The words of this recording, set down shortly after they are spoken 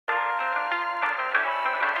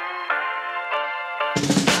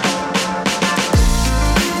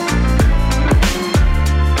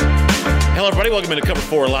Hello, everybody. Welcome to Cover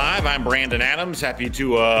 4 Live. I'm Brandon Adams. Happy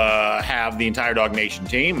to have the entire DawgNation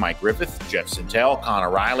team. Mike Griffith, Jeff Sentell, Connor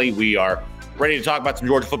Riley. We are ready to talk about some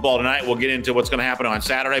Georgia football tonight. We'll get into what's going to happen on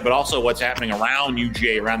Saturday, but also what's happening around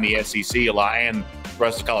UGA, around the SEC a lot, and the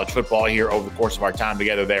rest of college football here over the course of our time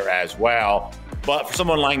together there as well. But for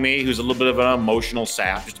someone like me who's a little bit of an emotional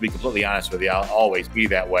sap, just to be completely honest with you, I'll always be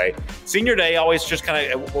that way. Senior day always just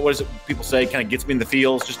kind of, what is it people say, kind of gets me in the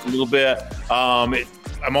feels just a little bit.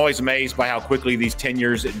 I'm always amazed by how quickly these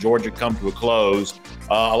tenures at Georgia come to a close.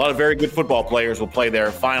 A lot of very good football players will play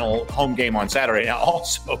their final home game on Saturday. Now,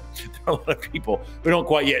 also, there are a lot of people who don't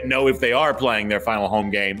quite yet know if they are playing their final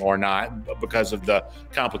home game or not because of the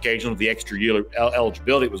complications of the extra year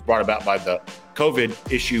eligibility that was brought about by the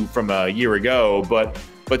COVID issue from a year ago.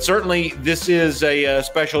 But certainly, this is a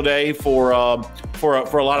special day for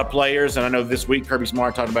a lot of players. And I know this week, Kirby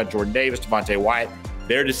Smart talked about Jordan Davis, Devontae Wyatt,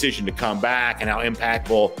 their decision to come back and how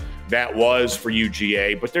impactful that was for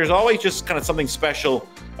UGA. But there's always just kind of something special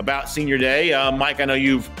about Senior Day. Mike, I know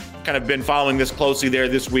you've kind of been following this closely there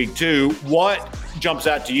this week too. What jumps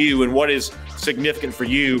out to you and what is significant for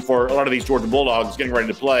you for a lot of these Georgia Bulldogs getting ready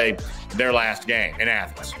to play their last game in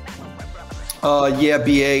Athens? Yeah,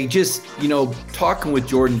 BA, just, talking with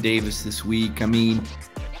Jordan Davis this week. I mean,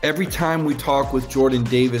 every time we talk with Jordan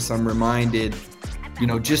Davis, I'm reminded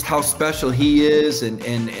just how special he is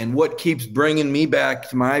and what keeps bringing me back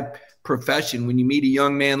to my profession. When you meet a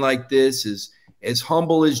young man like this, is as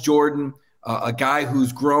humble as Jordan, a guy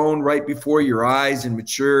who's grown right before your eyes and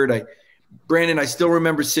matured. Brandon, I still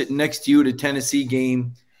remember sitting next to you at a Tennessee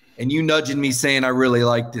game and you nudging me saying, I really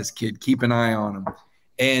like this kid. Keep an eye on him.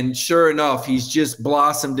 And sure enough, he's just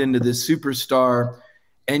blossomed into this superstar.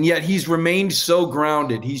 And yet he's remained so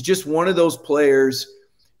grounded. He's just one of those players,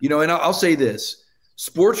 and I'll say this.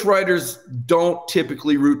 Sports writers don't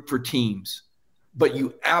typically root for teams, but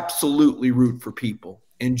you absolutely root for people.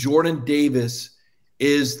 And Jordan Davis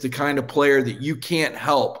is the kind of player that you can't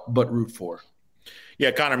help but root for. Yeah,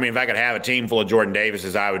 Connor, I mean, if I could have a team full of Jordan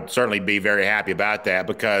Davises, I would certainly be very happy about that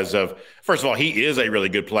because of, first of all, he is a really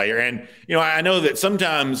good player. And, I know that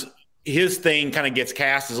sometimes his thing kind of gets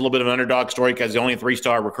cast as a little bit of an underdog story because he's only a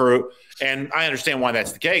 3-star recruit. And I understand why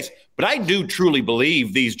that's the case. But I do truly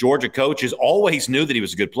believe these Georgia coaches always knew that he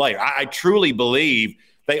was a good player. I truly believe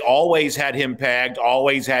they always had him pegged,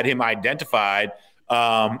 always had him identified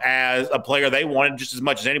as a player they wanted just as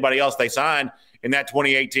much as anybody else they signed in that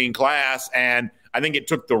 2018 class. And I think it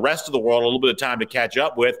took the rest of the world a little bit of time to catch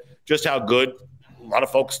up with just how good a lot of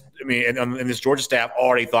folks, in this Georgia staff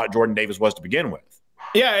already thought Jordan Davis was to begin with.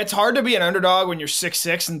 Yeah, it's hard to be an underdog when you're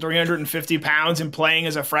 6'6" and 350 pounds and playing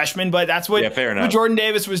as a freshman, but that's what Jordan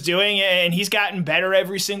Davis was doing, and he's gotten better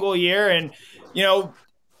every single year. And,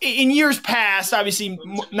 in years past, obviously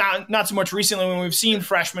not so much recently when we've seen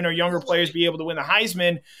freshmen or younger players be able to win the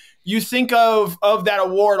Heisman, you think of that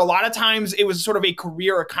award, a lot of times it was sort of a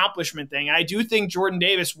career accomplishment thing. And I do think Jordan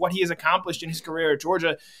Davis, what he has accomplished in his career at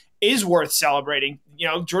Georgia, is worth celebrating.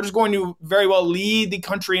 Georgia's going to very well lead the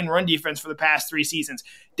country in run defense for the past 3 seasons.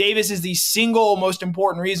 Davis is the single most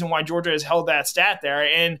important reason why Georgia has held that stat there.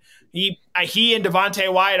 And he and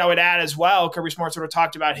Devontae Wyatt, I would add as well. Kirby Smart sort of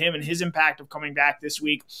talked about him and his impact of coming back this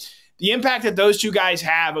week. The impact that those two guys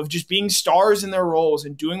have of just being stars in their roles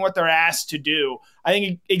and doing what they're asked to do, I think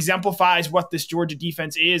it exemplifies what this Georgia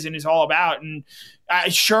defense is and is all about. And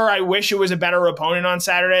I wish it was a better opponent on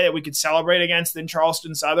Saturday that we could celebrate against than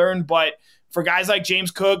Charleston Southern. But for guys like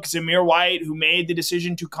James Cook, Zamir White, who made the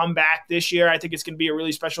decision to come back this year, I think it's going to be a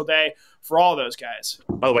really special day for all those guys.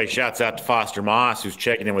 By the way, shouts out to Foster Moss, who's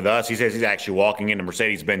checking in with us. He says he's actually walking into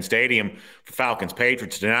Mercedes-Benz Stadium for Falcons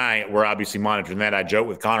Patriots tonight. We're obviously monitoring that. I joked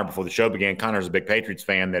with Connor before the show began. Connor's a big Patriots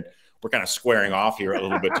fan that we're kind of squaring off here a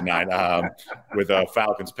little bit tonight with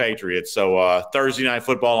Falcons Patriots. So Thursday night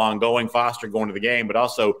football ongoing. Foster going to the game, but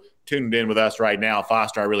also tuned in with us right now.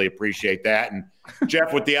 Foster, I really appreciate that. And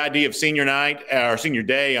Jeff, with the idea of senior night or senior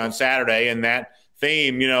day on Saturday and that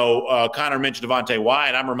theme, Connor mentioned Devontae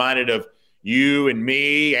Wyatt. I'm reminded of you and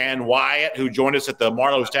me and Wyatt, who joined us at the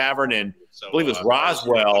Marlowe's Tavern in, I believe it was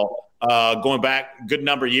Roswell, going back a good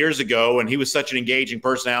number of years ago. And he was such an engaging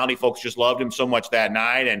personality. Folks just loved him so much that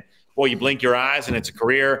night. And boy, you blink your eyes and it's a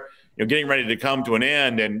career, getting ready to come to an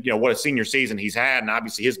end. And, what a senior season he's had. And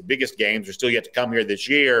obviously his biggest games are still yet to come here this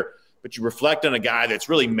year. But you reflect on a guy that's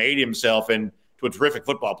really made himself into a terrific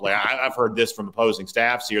football player. I've heard this from opposing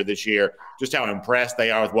staffs here this year, just how impressed they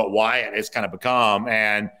are with what Wyatt has kind of become.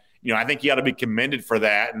 And, I think you ought to be commended for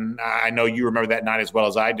that. And I know you remember that night as well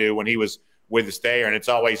as I do when he was with us there. And it's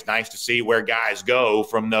always nice to see where guys go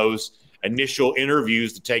from those initial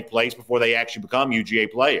interviews to take place before they actually become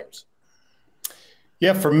UGA players.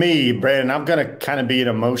 Yeah, for me, Brandon, I'm going to kind of be an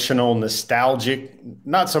emotional, nostalgic,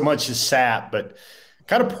 not so much as sap, but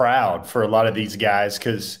kind of proud for a lot of these guys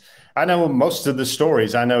because I know most of the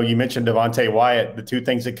stories. I know you mentioned Devontae Wyatt. The two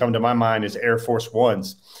things that come to my mind is Air Force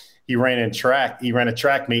Ones. He ran a track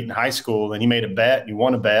meet in high school, and he made a bet. He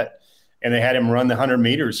won a bet, and they had him run the 100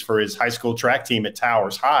 meters for his high school track team at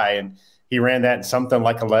Towers High, and he ran that in something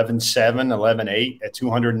like 11.7, 11.8 at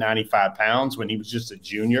 295 pounds when he was just a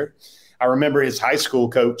junior. I remember his high school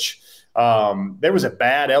coach. There was a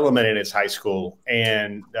bad element in his high school,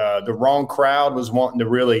 and the wrong crowd was wanting to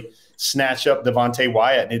really snatch up Devontae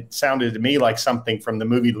Wyatt. And it sounded to me like something from the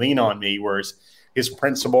movie Lean on Me, where his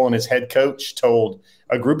principal and his head coach told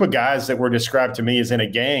a group of guys that were described to me as in a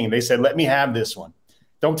gang. They said, "Let me have this one.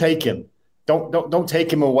 Don't take him. Don't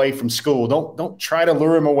take him away from school. Don't try to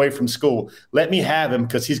lure him away from school. Let me have him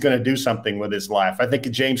because he's going to do something with his life." I think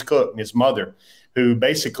of James Cook and his mother, who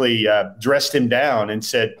basically dressed him down and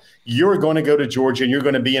said, "You're going to go to Georgia and you're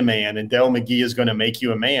going to be a man, and Dell McGee is going to make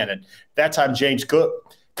you a man." And that time, James Cook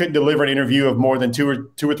couldn't deliver an interview of more than two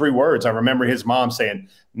or three words. I remember his mom saying,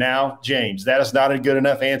 "Now, James, that is not a good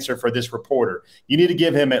enough answer for this reporter. You need to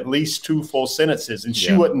give him at least 2 full sentences." And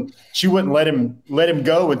she wouldn't let him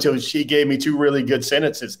go until she gave me 2 really good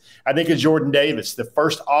sentences. I think of Jordan Davis. The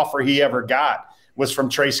first offer he ever got was from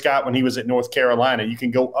Trey Scott when he was at North Carolina. You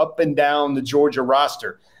can go up and down the Georgia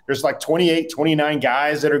roster. There's like 28, 29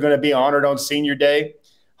 guys that are going to be honored on senior day.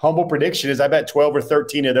 Humble prediction is I bet 12 or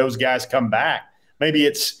 13 of those guys come back. Maybe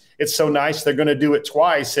it's so nice they're going to do it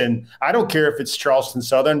twice. And I don't care if it's Charleston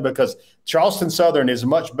Southern, because Charleston Southern is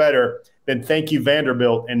much better than Thank You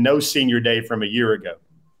Vanderbilt and no senior day from a year ago.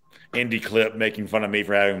 Indy Clip making fun of me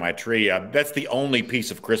for having my tree up. That's the only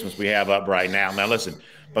piece of Christmas we have up right now. Now, listen,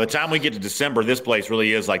 by the time we get to December, this place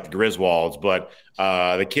really is like the Griswolds, but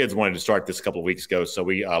the kids wanted to start this a couple of weeks ago, so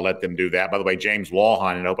we let them do that. By the way, James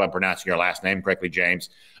Walhon, and I hope I'm pronouncing your last name correctly, James,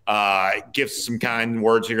 gives some kind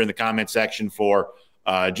words here in the comment section for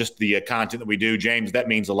just the content that we do. James, that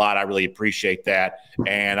means a lot. I really appreciate that,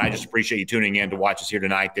 and I just appreciate you tuning in to watch us here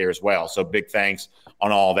tonight there as well. So big thanks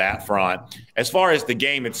on all that front. As far as the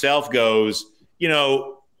game itself goes,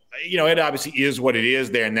 it obviously is what it is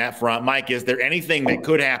there in that front. Mike, is there anything that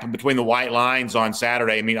could happen between the white lines on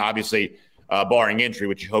Saturday? I mean, obviously, barring injury,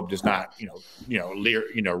 which you hope does not,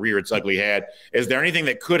 rear its ugly head. Is there anything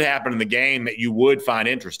that could happen in the game that you would find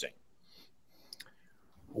interesting?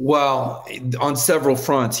 Well, on several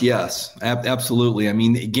fronts, yes, absolutely. I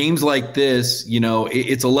mean, games like this,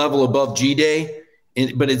 it's a level above G-Day,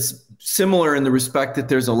 but it's similar in the respect that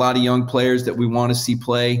there's a lot of young players that we want to see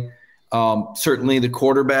play. Certainly the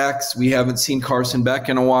quarterbacks. We haven't seen Carson Beck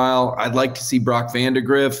in a while. I'd like to see Brock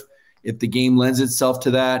Vandagriff if the game lends itself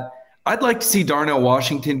to that. I'd like to see Darnell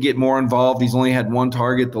Washington get more involved. He's only had 1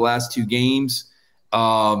 target the last 2 games.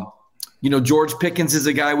 George Pickens is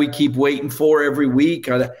a guy we keep waiting for every week.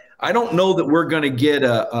 I don't know that we're going to get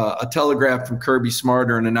a telegraph from Kirby Smart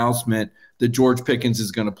or an announcement that George Pickens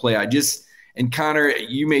is going to play. And Connor,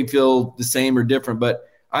 you may feel the same or different, but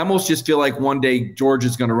I almost just feel like one day George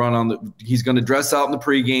is going to he's going to dress out in the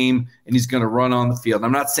pregame and he's going to run on the field.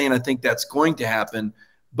 I'm not saying I think that's going to happen,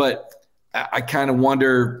 but I kind of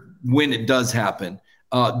wonder when it does happen.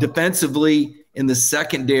 Defensively, in the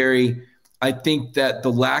secondary, I think that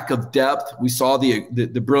the lack of depth, we saw the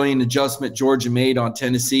brilliant adjustment Georgia made on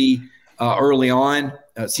Tennessee early on,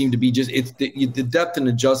 seemed to be the depth and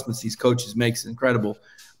adjustments these coaches make is incredible.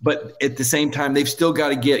 But at the same time, they've still got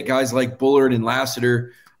to get guys like Bullard and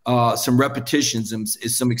Lassiter some repetitions and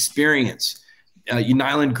some experience.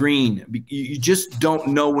 Nyland Green, you just don't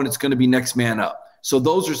know when it's going to be next man up. So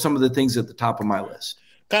those are some of the things at the top of my list.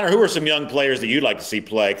 Connor, who are some young players that you'd like to see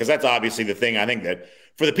play? Because that's obviously the thing. I think that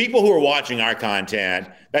for the people who are watching our content,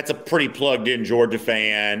 that's a pretty plugged-in Georgia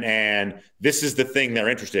fan, and this is the thing they're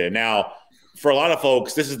interested in. Now, for a lot of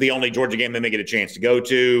folks, this is the only Georgia game they may get a chance to go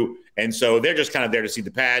to, and so they're just kind of there to see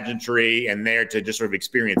the pageantry and there to just sort of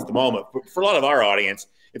experience the moment. But for a lot of our audience,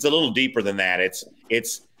 it's a little deeper than that. It's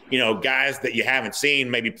guys that you haven't seen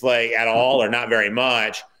maybe play at all or not very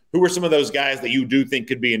much. Who are some of those guys that you do think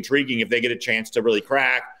could be intriguing if they get a chance to really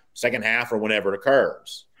crack second half or whenever it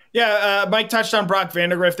occurs? Yeah, Mike touched on Brock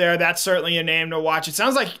Vandagriff there. That's certainly a name to watch. It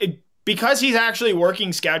sounds like because he's actually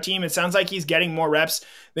working scout team, it sounds like he's getting more reps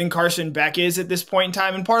than Carson Beck is at this point in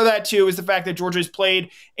time. And part of that, too, is the fact that Georgia's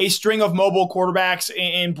played a string of mobile quarterbacks,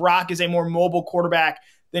 and Brock is a more mobile quarterback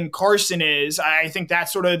than Carson is. I think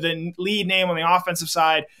that's sort of the lead name on the offensive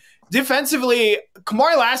side. Defensively,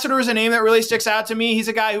 Kamari Lassiter is a name that really sticks out to me. He's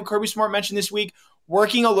a guy who Kirby Smart mentioned this week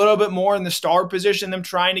working a little bit more in the star position, them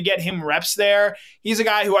trying to get him reps there. He's a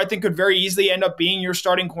guy who I think could very easily end up being your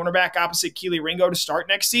starting cornerback opposite Keely Ringo to start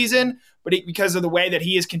next season. But because of the way that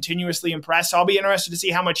he is continuously impressed, I'll be interested to see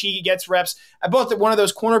how much he gets reps at both at one of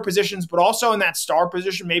those corner positions, but also in that star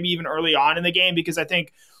position, maybe even early on in the game, because I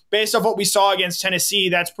think based off what we saw against Tennessee,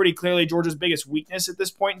 that's pretty clearly Georgia's biggest weakness at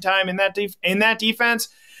this point in time in that defense.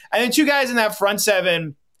 And then two guys in that front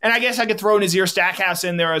seven, and I guess I could throw Nazir Stackhouse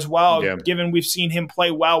in there as well, given we've seen him play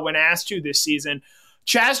well when asked to this season.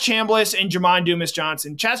 Chaz Chambliss and Jamon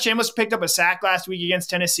Dumas-Johnson. Chaz Chambliss picked up a sack last week against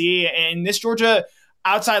Tennessee, and this Georgia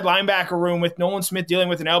outside linebacker room with Nolan Smith dealing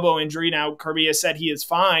with an elbow injury. Now, Kirby has said he is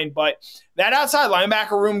fine, but that outside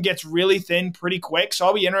linebacker room gets really thin pretty quick, so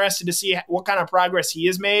I'll be interested to see what kind of progress he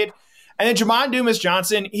has made. And then Jamon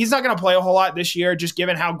Dumas-Johnson, he's not going to play a whole lot this year, just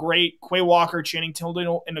given how great Quay Walker, Channing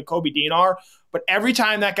Tindall, and Nakobe Dean are. But every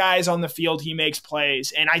time that guy is on the field, he makes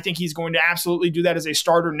plays. And I think he's going to absolutely do that as a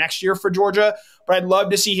starter next year for Georgia. But I'd love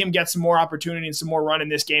to see him get some more opportunity and some more run in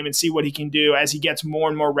this game and see what he can do as he gets more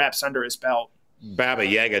and more reps under his belt. Baba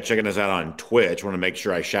Yaga checking us out on Twitch. I want to make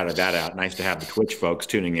sure I shouted that out. Nice to have the Twitch folks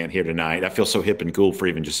tuning in here tonight. I feel so hip and cool for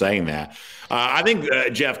even just saying that. I think,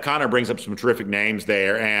 Jeff, Connor brings up some terrific names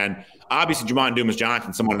there. And obviously, Jamon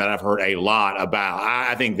Dumas-Johnson, someone that I've heard a lot about.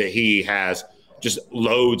 I think that he has just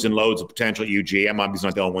loads and loads of potential at UGA. I'm obviously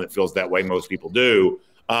not the only one that feels that way. Most people do.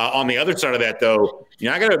 On the other side of that, though,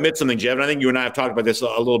 I got to admit something, Jeff, and I think you and I have talked about this a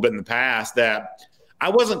little bit in the past, that I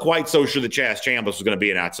wasn't quite so sure that Chaz Chambliss was going to be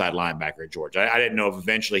an outside linebacker at Georgia. I didn't know if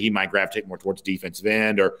eventually he might gravitate more towards defensive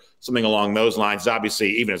end or something along those lines. Obviously,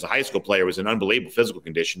 even as a high school player, was in unbelievable physical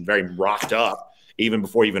condition, very rocked up, even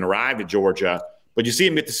before he even arrived at Georgia. But you see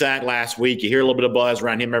him get the sack last week. You hear a little bit of buzz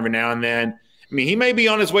around him every now and then. I mean, he may be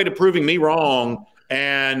on his way to proving me wrong.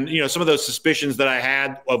 And, some of those suspicions that I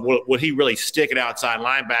had of would he really stick at outside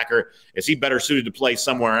linebacker? Is he better suited to play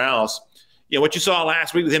somewhere else? What you saw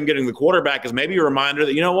last week with him getting the quarterback is maybe a reminder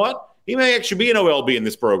that, you know what? He may actually be an OLB in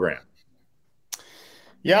this program.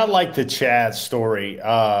 Yeah, I like the Chaz story.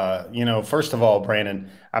 First of all,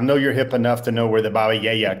 Brandon, I know you're hip enough to know where the Baba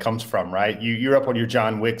Yaga comes from, right? You're up on your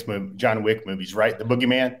John Wick movies, right? The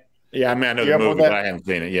Boogeyman? Yeah, I mean, I know the movie, but I haven't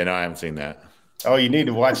seen it. Yeah, no, I haven't seen that. Oh, you need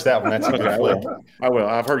to watch that one. That's a good flick. I will.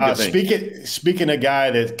 I've heard good things. Speaking of a guy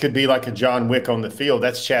that could be like a John Wick on the field,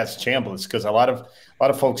 that's Chaz Chambliss, because a lot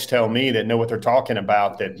of folks tell me that know what they're talking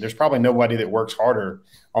about, that there's probably nobody that works harder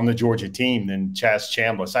on the Georgia team than Chaz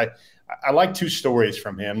Chambliss. I like two stories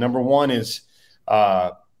from him. Number one is,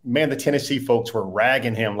 the Tennessee folks were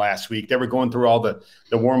ragging him last week. They were going through all the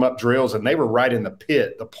warm-up drills, and they were right in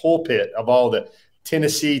the pulpit of all the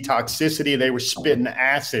Tennessee toxicity. They were spitting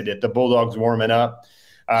acid at the Bulldogs warming up.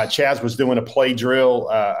 Chaz was doing a play drill,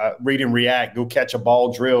 read and react, go catch a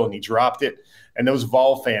ball drill, and he dropped it. And those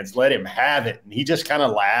Vol fans let him have it. And he just kind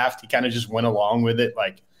of laughed. He kind of just went along with it,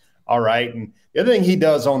 like, all right. And the other thing he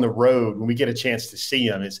does on the road when we get a chance to see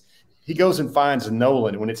him is he goes and finds a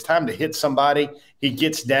Nolan. When it's time to hit somebody, he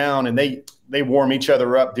gets down and they warm each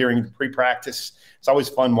other up during pre-practice. It's always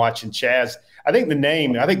fun watching Chaz. I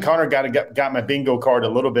think Connor got my bingo card a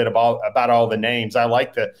little bit about all the names. I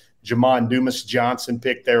like the Jamon Dumas-Johnson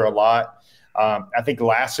pick there a lot. I think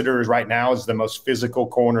Lassiter right now is the most physical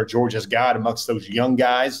corner Georgia's got amongst those young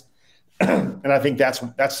guys. And I think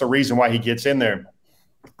that's the reason why he gets in there.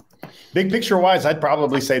 Big picture wise, I'd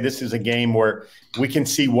probably say this is a game where we can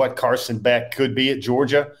see what Carson Beck could be at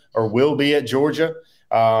Georgia or will be at Georgia.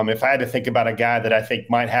 If I had to think about a guy that I think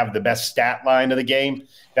might have the best stat line of the game,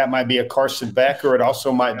 that might be a Carson Beck, or it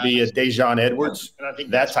also might be a Dejon Edwards. And I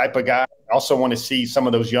think that type of guy. I also want to see some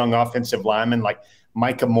of those young offensive linemen like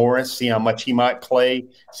Micah Morris, see how much he might play,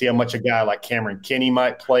 see how much a guy like Cameron Kinney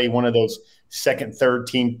might play, one of those second, third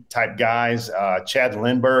team type guys, Chad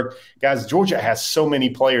Lindbergh. Guys, Georgia has so many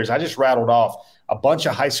players. I just rattled off a bunch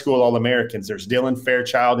of high school All-Americans. There's Dylan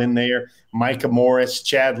Fairchild in there, Micah Morris,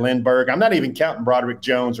 Chad Lindbergh. I'm not even counting Broderick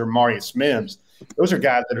Jones or Marius Mims. Those are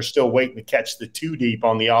guys that are still waiting to catch the two deep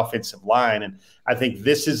on the offensive line. And I think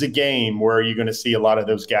this is a game where you're going to see a lot of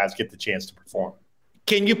those guys get the chance to perform.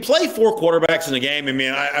 Can you play four quarterbacks in a game? I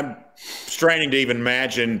mean, I'm straining to even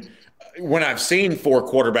imagine when I've seen four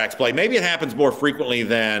quarterbacks play. Maybe it happens more frequently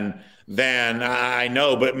than I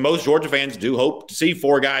know, but most Georgia fans do hope to see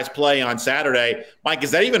four guys play on Saturday. Mike, is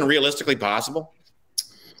that even realistically possible?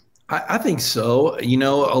 I think so.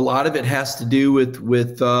 A lot of it has to do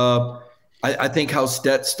with I think how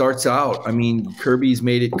Stet starts out. I mean, Kirby's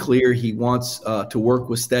made it clear he wants to work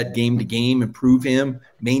with Stet game to game, improve him,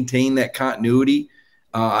 maintain that continuity.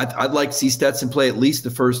 I'd like to see Stetson play at least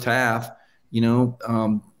the first half,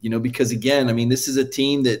 because again, I mean, this is a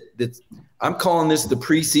team that I'm calling this the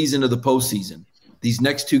preseason of the postseason. These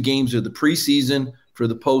next 2 games are the preseason for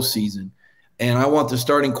the postseason. And I want the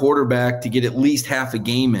starting quarterback to get at least half a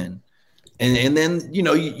game in. And then,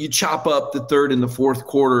 you chop up the third and the fourth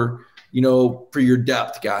quarter, for your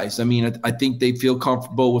depth, guys. I mean, I think they feel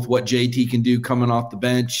comfortable with what JT can do coming off the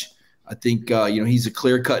bench. I think, he's a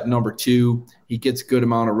clear-cut number 2. He gets a good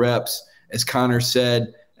amount of reps. As Connor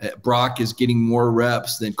said, Brock is getting more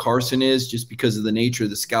reps than Carson is just because of the nature of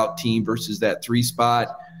the scout team versus that 3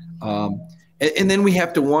 spot. And then we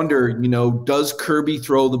have to wonder, does Kirby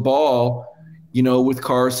throw the ball with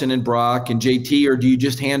Carson and Brock and JT, or do you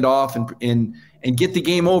just hand off and get the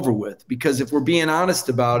game over with? Because if we're being honest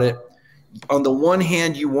about it, on the one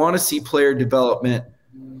hand, you want to see player development,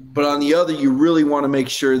 but on the other, you really want to make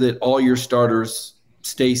sure that all your starters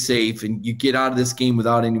stay safe and you get out of this game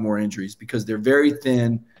without any more injuries, because they're very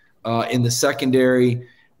thin in the secondary.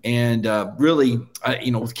 And really,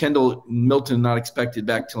 with Kendall Milton not expected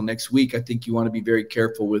back till next week, I think you want to be very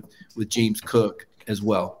careful with James Cook as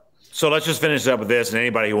well. So let's just finish up with this, and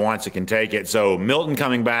anybody who wants it can take it. So Milton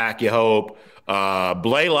coming back, you hope.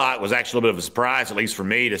 Blaylock was actually a little bit of a surprise, at least for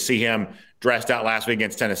me, to see him dressed out last week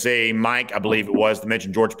against Tennessee. Mike, I believe it was, to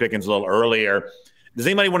mention George Pickens a little earlier. Does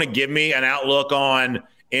anybody want to give me an outlook on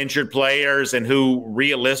injured players and who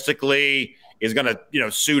realistically is going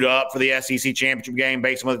to, suit up for the SEC championship game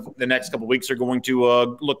based on what the next couple of weeks are going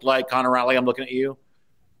to look like? Connor Riley, I'm looking at you.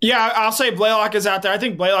 Yeah, I'll say Blaylock is out there. I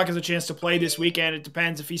think Blaylock has a chance to play this weekend. It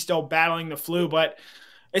depends if he's still battling the flu, but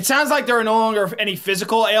it sounds like there are no longer any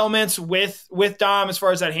physical ailments with Dom as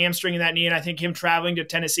far as that hamstring and that knee. And I think him traveling to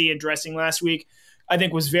Tennessee and dressing last week, I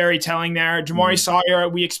think was very telling there. Jamari Sawyer,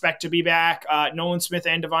 we expect to be back. Nolan Smith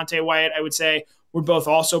and Devontae Wyatt, I would say, would both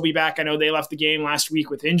also be back. I know they left the game last week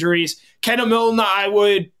with injuries. Kendall Milton, I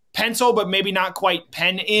would pencil, but maybe not quite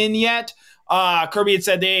pen in yet. Kirby had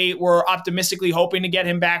said they were optimistically hoping to get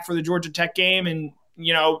him back for the Georgia Tech game, and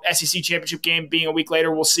SEC championship game being a week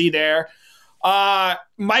later, we'll see there.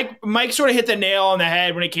 Mike sort of hit the nail on the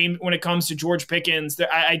head when it comes to George Pickens.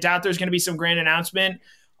 I doubt there's going to be some grand announcement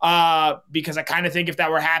because I kind of think if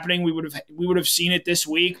that were happening, we would have seen it this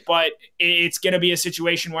week. But it's going to be a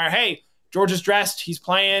situation where, hey, George is dressed, he's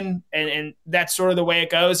playing, and that's sort of the way it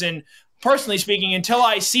goes. And personally speaking, until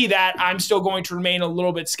I see that, I'm still going to remain a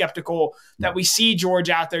little bit skeptical that we see George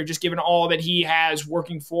out there, just given all that he has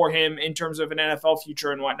working for him in terms of an NFL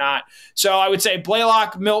future and whatnot. So I would say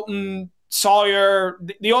Blaylock, Milton, Sawyer.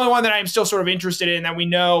 The only one that I'm still sort of interested in that we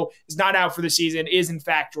know is not out for the season is, in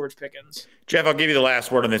fact, George Pickens. Jeff, I'll give you the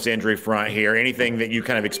last word on this injury front here. Anything that you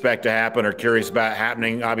kind of expect to happen or curious about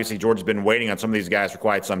happening? Obviously, George has been waiting on some of these guys for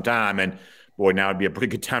quite some time, and boy, now would be a pretty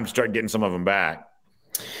good time to start getting some of them back.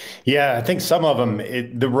 Yeah, I think some of them,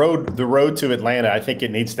 the road to Atlanta, I think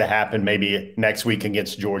it needs to happen maybe next week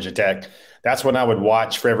against Georgia Tech. That's when I would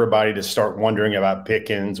watch for everybody to start wondering about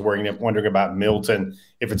Pickens, wondering about Milton,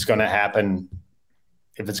 if it's going to happen.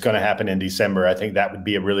 If it's going to happen in December, I think that would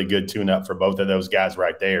be a really good tune-up for both of those guys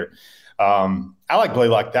right there. I like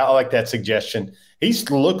Blaylock. I like that suggestion. He's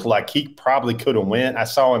looked like he probably could have went. I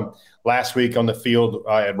saw him last week on the field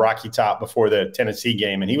at Rocky Top before the Tennessee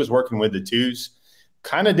game, and he was working with the twos.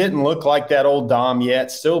 Kind of didn't look like that old Dom yet.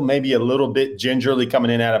 Still maybe a little bit gingerly coming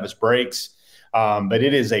in out of his breaks. But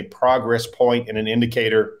it is a progress point and an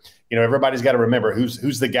indicator. Everybody's got to remember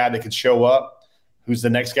who's the guy that could show up. Who's the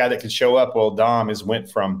next guy that could show up? Well, Dom went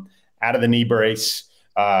from out of the knee brace,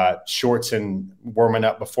 shorts and warming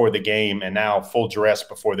up before the game, and now full dress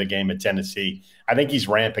before the game at Tennessee. I think he's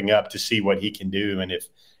ramping up to see what he can do. And if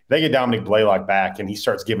they get Dominic Blaylock back and he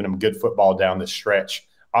starts giving them good football down the stretch,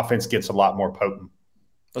 offense gets a lot more potent.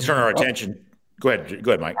 Let's turn our attention. Go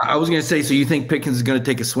ahead, Mike. I was going to say, so you think Pickens is going to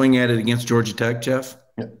take a swing at it against Georgia Tech, Jeff?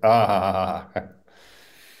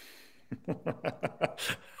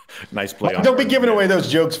 Nice play. Don't be giving away those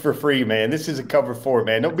jokes for free, man. This is a cover 4,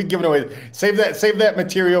 man. Don't be giving away. Save that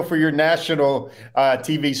material for your national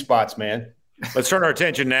TV spots, man. Let's turn our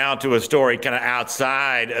attention now to a story kind of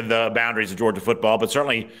outside the boundaries of Georgia football, but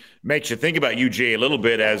certainly makes you think about UGA a little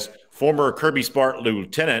bit as former Kirby Smart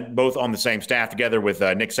lieutenant, both on the same staff together with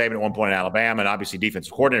Nick Saban at one point in Alabama, and obviously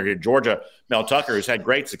defensive coordinator here at Georgia, Mel Tucker, who's had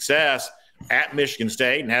great success at Michigan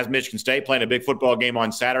State and has Michigan State playing a big football game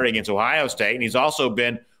on Saturday against Ohio State. And he's also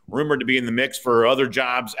been rumored to be in the mix for other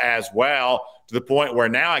jobs as well, to the point where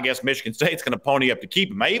now I guess Michigan State's going to pony up to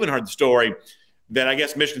keep him. I even heard the story that I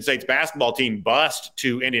guess Michigan State's basketball team bussed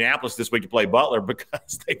to Indianapolis this week to play Butler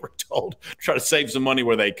because they were told to try to save some money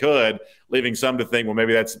where they could, leaving some to think, well,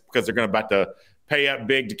 maybe that's because they're about to pay up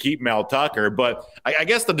big to keep Mel Tucker. But I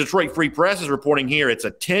guess the Detroit Free Press is reporting here it's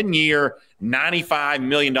a 10-year, $95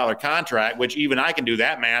 million contract, which even I can do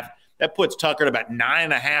that math. That puts Tucker at about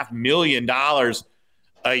 $9.5 million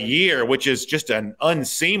a year, which is just an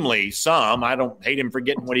unseemly sum. I don't hate him for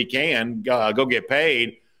getting what he can go get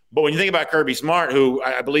paid. But when you think about Kirby Smart, who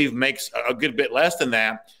I believe makes a good bit less than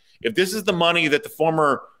that, if this is the money that the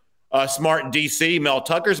former Smart DC Mel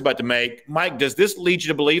Tucker's about to make, Mike, does this lead you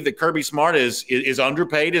to believe that Kirby Smart is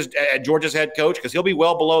underpaid as Georgia's head coach? Because he'll be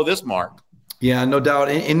well below this mark. Yeah, no doubt.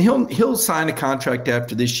 And he'll sign a contract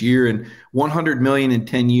after this year, and $100 million in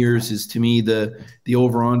 10 years is, to me, the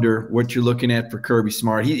over-under, what you're looking at for Kirby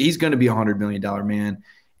Smart. He's going to be a $100 million man.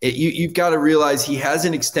 You've got to realize he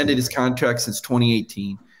hasn't extended his contract since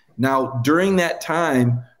 2018. Now, during that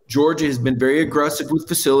time, Georgia has been very aggressive with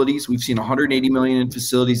facilities. We've seen $180 million in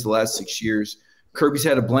facilities the last 6 years. Kirby's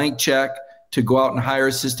had a blank check to go out and hire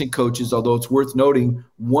assistant coaches, although it's worth noting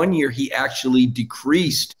 1 year he actually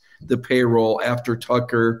decreased the payroll after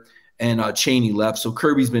Tucker and Chaney left. So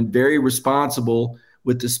Kirby's been very responsible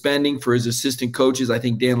with the spending for his assistant coaches. I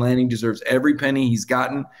think Dan Lanning deserves every penny he's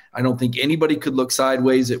gotten. I don't think anybody could look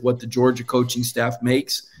sideways at what the Georgia coaching staff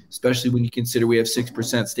makes, especially when you consider we have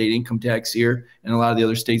 6% state income tax here, and a lot of the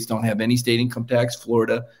other states don't have any state income tax,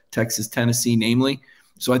 Florida, Texas, Tennessee, namely.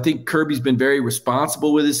 So I think Kirby's been very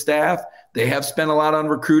responsible with his staff. They have spent a lot on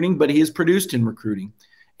recruiting, but he has produced in recruiting.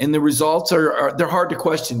 And the results they're hard to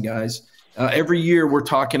question, guys. Every year we're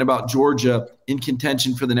talking about Georgia in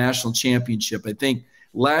contention for the national championship. I think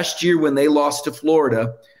last year when they lost to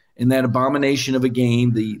Florida in that abomination of a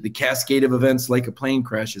game, the cascade of events like a plane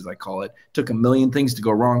crash, as I call it, took a million things to go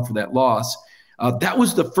wrong for that loss. That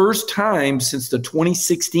was the first time since the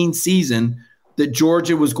 2016 season that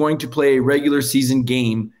Georgia was going to play a regular season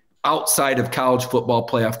game outside of college football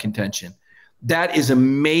playoff contention. That is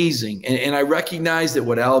amazing. And I recognize that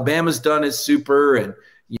what Alabama's done is super, and,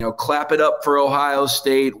 clap it up for Ohio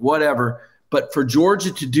State, whatever. But for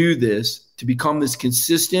Georgia to do this, to become this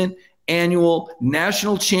consistent annual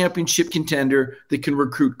national championship contender that can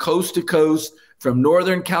recruit coast to coast from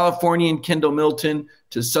Northern California and Kendall Milton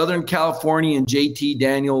to Southern California and JT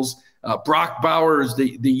Daniels, Brock Bowers,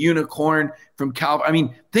 the unicorn from Cal. I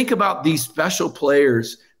mean, think about these special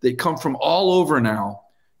players that come from all over now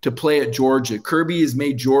to play at Georgia. Kirby has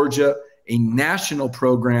made Georgia a national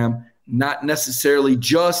program, not necessarily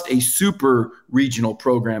just a super regional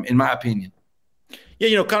program, in my opinion.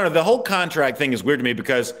 Yeah, Connor, the whole contract thing is weird to me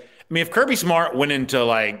because, if Kirby Smart went into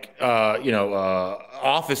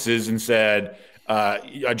offices and said,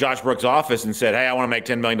 Josh Brooks' office and said, hey, I want to make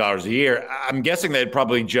 $10 million a year, I'm guessing they'd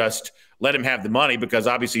probably just let him have the money because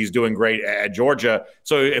obviously he's doing great at Georgia.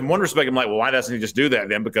 So in one respect, I'm like, well, why doesn't he just do that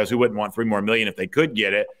then? Because who wouldn't want $3 more million if they could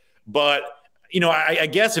get it? But, I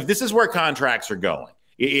guess if this is where contracts are going,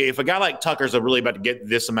 if a guy like Tucker's really about to get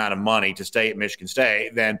this amount of money to stay at Michigan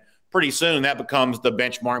State, then pretty soon that becomes the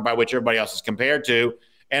benchmark by which everybody else is compared to.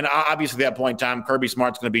 And obviously at that point in time, Kirby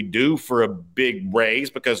Smart's going to be due for a big raise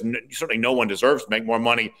because certainly no one deserves to make more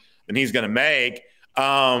money than he's going to make.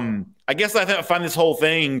 I guess I find this whole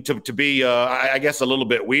thing to be, I guess, a little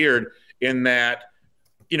bit weird in that,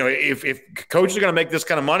 if coaches are going to make this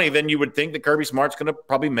kind of money, then you would think that Kirby Smart's going to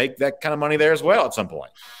probably make that kind of money there as well at some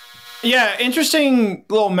point. Yeah, interesting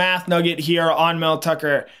little math nugget here on Mel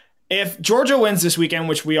Tucker. If Georgia wins this weekend,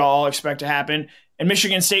 which we all expect to happen, and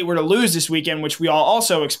Michigan State were to lose this weekend, which we all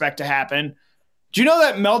also expect to happen, do you know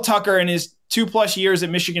that Mel Tucker in his 2+ years at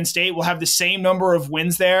Michigan State will have the same number of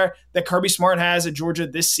wins there that Kirby Smart has at Georgia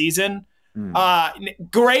this season?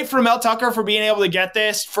 Great for Mel Tucker for being able to get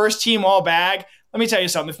this first team all bag. Let me tell you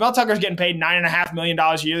something. If Mel Tucker's getting paid $9.5 million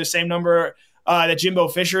a year, the same number that Jimbo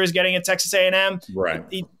Fisher is getting at Texas A&M, right?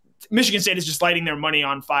 Michigan State is just lighting their money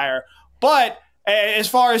on fire. But as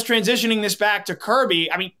far as transitioning this back to Kirby,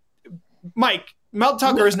 Mike, Mel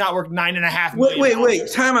Tucker is not worth $9.5 million.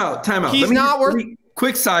 Wait. Time out. He's not worth.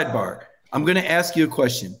 Quick sidebar. I'm going to ask you a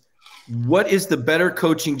question. What is the better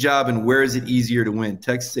coaching job, and where is it easier to win,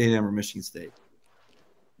 Texas A&M or Michigan State?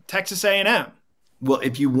 Texas A&M. Well,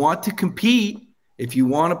 if you want to compete, if you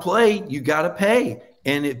want to play, you got to pay.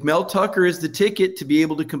 And if Mel Tucker is the ticket to be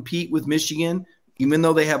able to compete with Michigan, even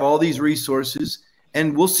though they have all these resources,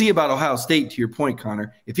 and we'll see about Ohio State, to your point,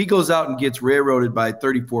 Connor. If he goes out and gets railroaded by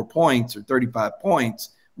 34 points or 35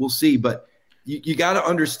 points, we'll see. But you got to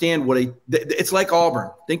understand it's like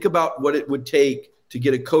Auburn. Think about what it would take to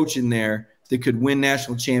get a coach in there that could win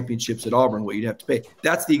national championships at Auburn, what you'd have to pay.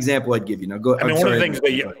 That's the example I'd give you. Now, go. One of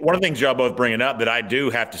the things y'all both bringing up that I do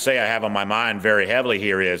have to say I have on my mind very heavily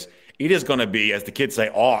here is it is going to be, as the kids say,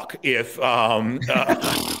 awk if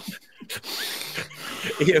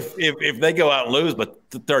if they go out and lose but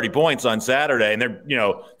 30 points on Saturday and they're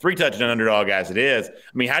 3-touchdown underdog as it is.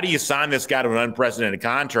 How do you sign this guy to an unprecedented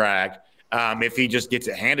contract if he just gets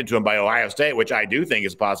it handed to him by Ohio State, which I do think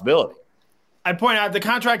is a possibility? I'd point out the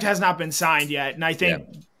contract has not been signed yet. And I think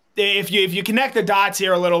if you connect the dots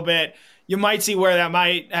here a little bit, you might see where that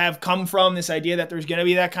might have come from, this idea that there's going to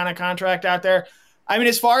be that kind of contract out there. I mean,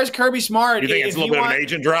 as far as Kirby Smart, you think it's a little bit of an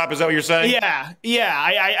agent drop? Is that what you're saying? Yeah.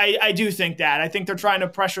 I do think that. I think they're trying to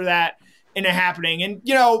pressure that into happening. And,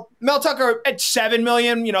 Mel Tucker at $7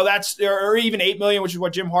 million, that's, or even $8 million, which is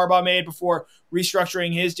what Jim Harbaugh made before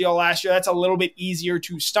restructuring his deal last year. That's a little bit easier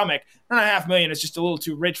to stomach. $9.5 million is just a little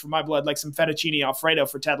too rich for my blood, like some fettuccine Alfredo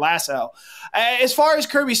for Ted Lasso. As far as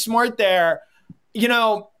Kirby Smart there,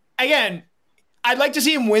 again, I'd like to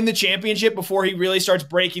see him win the championship before he really starts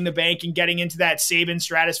breaking the bank and getting into that Saban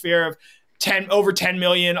stratosphere of over 10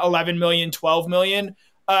 million, 11 million, 12 million.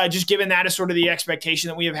 Just given that as sort of the expectation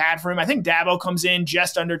that we have had for him. I think Dabo comes in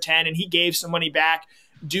just under 10, and he gave some money back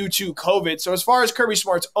due to COVID. So as far as Kirby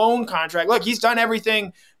Smart's own contract, look, he's done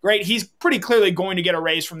everything great. He's pretty clearly going to get a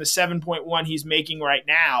raise from the 7.1 he's making right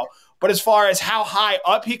now. But as far as how high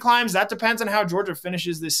up he climbs, that depends on how Georgia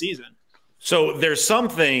finishes this season. So there's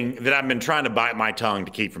something that I've been trying to bite my tongue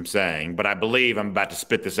to keep from saying, but I believe I'm about to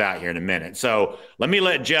spit this out here in a minute. So let me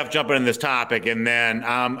let Jeff jump in this topic, and then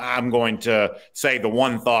I'm going to say the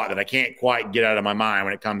one thought that I can't quite get out of my mind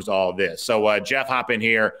when it comes to all of this. So Jeff, hop in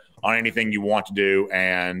here on anything you want to do,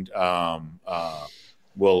 and I'll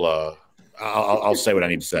say what I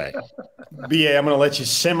need to say. BA, I'm going to let you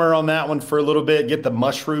simmer on that one for a little bit, get the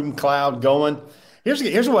mushroom cloud going.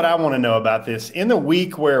 Here's what I want to know about this. In the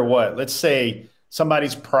week where let's say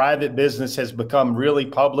somebody's private business has become really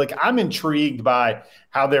public, I'm intrigued by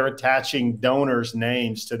how they're attaching donors'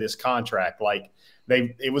 names to this contract. Like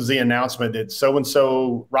it was the announcement that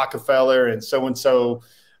so-and-so Rockefeller and so-and-so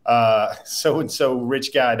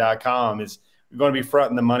richguy.com is going to be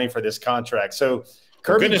fronting the money for this contract. So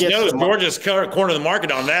Kirby goodness knows Georgia's corner of the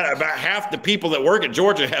market on that. About half the people that work at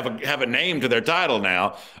Georgia have a name to their title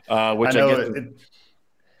now, which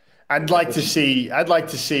I'd like to see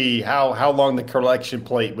how long the collection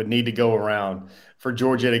plate would need to go around for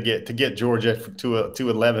Georgia to get Georgia to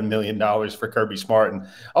 $11 million for Kirby Smart. And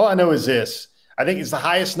all I know is this. I think it's the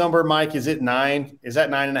highest number, Mike. Is it 9? Is that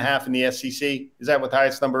 9.5 in the SEC? Is that what the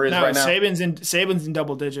highest number is right now? Saban's in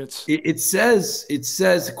double digits. It says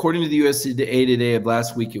according to the USA Today of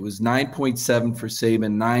last week, it was 9.7 for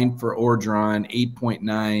Saban, 9 for Orgeron,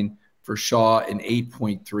 8.9 for Shaw, and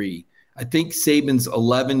 8.3. I think Saban's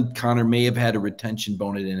 11, Connor, may have had a retention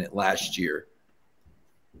bonus in it last year.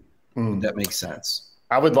 That makes sense.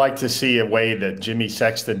 I would like to see a way that Jimmy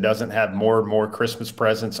Sexton doesn't have more and more Christmas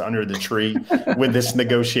presents under the tree with this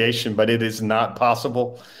negotiation, but it is not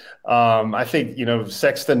possible. I think,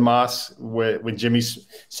 Sexton Moss, when Jimmy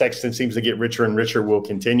Sexton seems to get richer and richer, will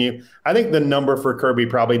continue. I think the number for Kirby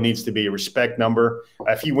probably needs to be a respect number.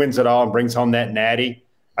 If he wins it all and brings home that natty,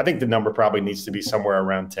 I think the number probably needs to be somewhere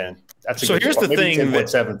around 10. That's so here's the thing.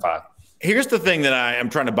 10.75. Here's the thing that I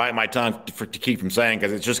am trying to bite my tongue to keep from saying,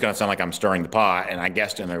 because it's just going to sound like I'm stirring the pot, and I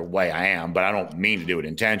guess in a way I am, but I don't mean to do it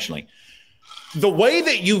intentionally. The way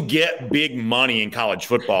that you get big money in college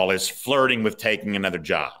football is flirting with taking another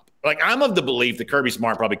job. Like, I'm of the belief that Kirby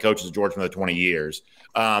Smart probably coaches Georgia for another 20 years.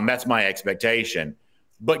 That's my expectation.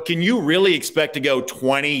 But can you really expect to go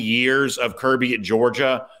 20 years of Kirby at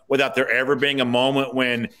Georgia without there ever being a moment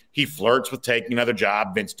when he flirts with taking another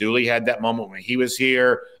job? Vince Dooley had that moment when he was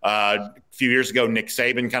here. A few years ago, Nick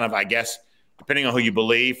Saban kind of, I guess, depending on who you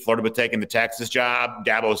believe, flirted with taking the Texas job.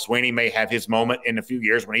 Dabo Swinney may have his moment in a few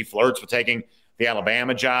years when he flirts with taking the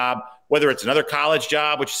Alabama job, whether it's another college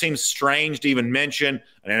job, which seems strange to even mention,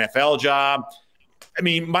 an NFL job. I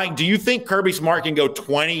mean, Mike, do you think Kirby Smart can go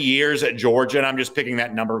 20 years at Georgia? And I'm just picking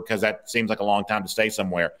that number because that seems like a long time to stay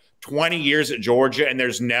somewhere. 20 years at Georgia, and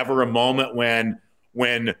there's never a moment when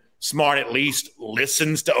Smart at least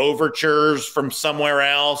listens to overtures from somewhere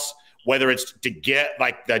else, whether it's to get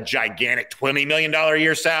like the gigantic $20 million a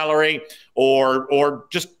year salary or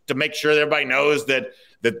just to make sure that everybody knows that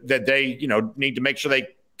they, need to make sure they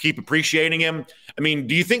keep appreciating him. I mean,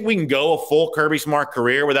 do you think we can go a full Kirby Smart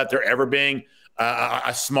career without there ever being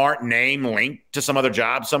a Smart name linked to some other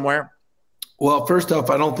job somewhere? Well, first off,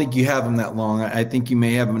 I don't think you have him that long. I think you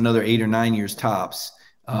may have him another 8 or 9 years tops.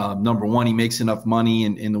 Number one, he makes enough money,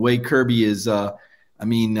 and the way Kirby is,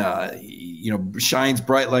 shines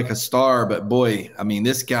bright like a star. But boy, I mean,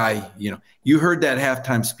 this guy, you heard that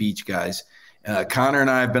halftime speech, guys. Connor and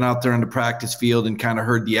I have been out there on the practice field and kind of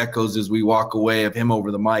heard the echoes as we walk away of him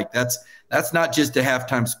over the mic. That's not just a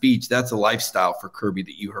halftime speech. That's a lifestyle for Kirby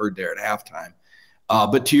that you heard there at halftime.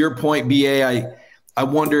 But to your point, BA, I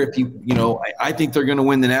wonder if I think they're going to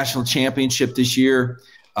win the national championship this year.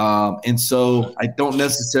 And so I don't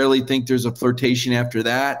necessarily think there's a flirtation after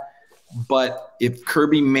that. But if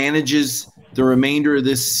Kirby manages the remainder of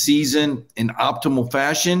this season in optimal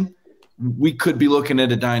fashion, we could be looking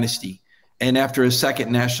at a dynasty. And after a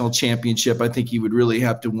second national championship, I think he would really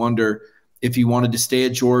have to wonder if he wanted to stay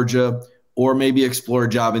at Georgia or maybe explore a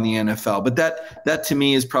job in the NFL. But that to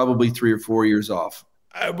me is probably 3 or 4 years off.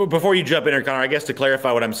 Before you jump in here, Connor, I guess to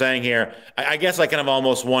clarify what I'm saying here, I guess I kind of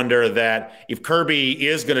almost wonder that if Kirby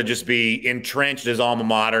is going to just be entrenched at his alma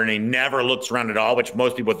mater and he never looks around at all, which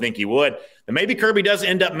most people think he would, then maybe Kirby does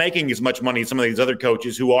end up making as much money as some of these other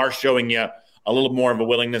coaches who are showing you a little more of a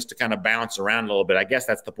willingness to kind of bounce around a little bit. I guess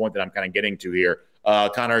that's the point that I'm kind of getting to here.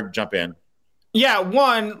 Connor, jump in. Yeah,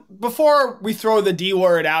 one, before we throw the D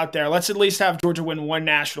word out there, let's at least have Georgia win one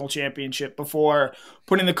national championship before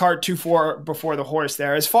putting the cart too far before the horse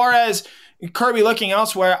there. As far as Kirby looking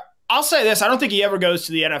elsewhere, I'll say this. I don't think he ever goes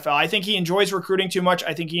to the NFL. I think he enjoys recruiting too much.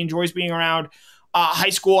 I think he enjoys being around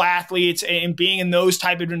high school athletes and being in those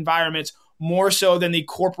type of environments more so than the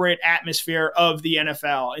corporate atmosphere of the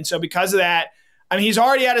NFL. And so because of that, I mean, he's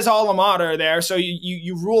already at his alma mater there, so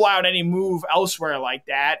you rule out any move elsewhere like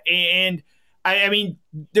that. And I mean,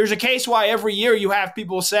 there's a case why every year you have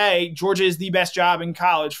people say Georgia is the best job in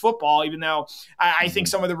college football, even though I think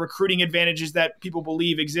some of the recruiting advantages that people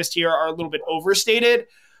believe exist here are a little bit overstated.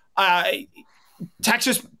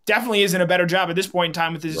 Texas definitely isn't a better job at this point in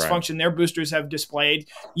time with the dysfunction their boosters have displayed.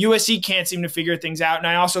 USC can't seem to figure things out. And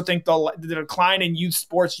I also think the decline in youth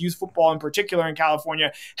sports, youth football in particular in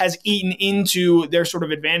California, has eaten into their sort of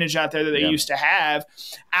advantage out there that they used to have.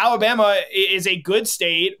 Alabama is a good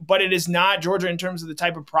state, but it is not Georgia in terms of the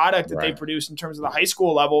type of product that they produce in terms of the high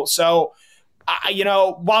school level. So,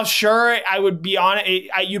 while sure I would be on it,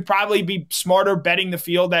 you'd probably be smarter betting the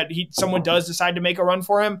field that someone does decide to make a run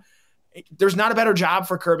for him. There's not a better job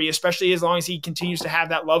for Kirby, especially as long as he continues to have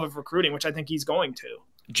that love of recruiting, which I think he's going to.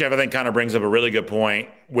 Jeff, I think kind of brings up a really good point,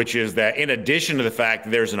 which is that in addition to the fact that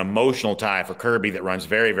there's an emotional tie for Kirby that runs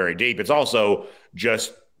very, very deep, it's also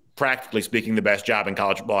just practically speaking the best job in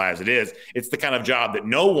college football as it is. It's the kind of job that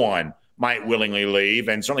no one might willingly leave.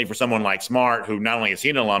 And certainly for someone like Smart, who not only is he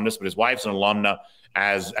an alumnus, but his wife's an alumna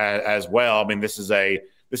as well. I mean, this is a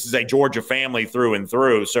Georgia family through and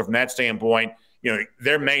through. So from that standpoint,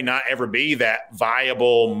 there may not ever be that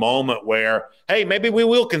viable moment where, hey, maybe we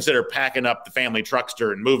will consider packing up the family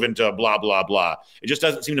truckster and moving to blah, blah, blah. It just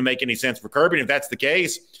doesn't seem to make any sense for Kirby. And if that's the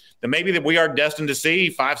case, then maybe that we are destined to see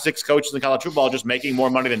 5-6 coaches in college football just making more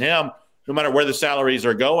money than him, no matter where the salaries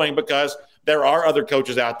are going, because there are other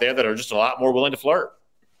coaches out there that are just a lot more willing to flirt.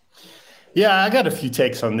 Yeah, I got a few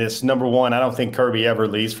takes on this. Number one, I don't think Kirby ever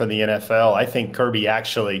leaves for the NFL. I think Kirby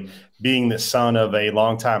actually, being the son of a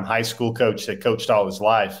longtime high school coach that coached all his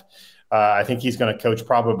life, I think he's going to coach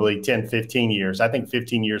probably 10, 15 years. I think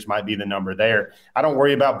 15 years might be the number there. I don't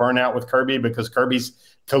worry about burnout with Kirby because Kirby's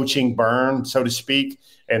coaching burn, so to speak,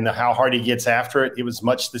 and how hard he gets after it. It was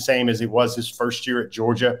much the same as it was his first year at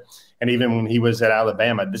Georgia. And even when he was at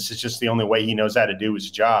Alabama, this is just the only way he knows how to do his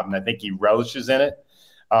job. And I think he relishes in it.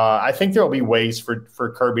 I think there will be ways for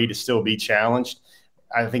Kirby to still be challenged.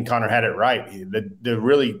 I think Connor had it right. The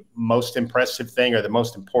really most impressive thing, or the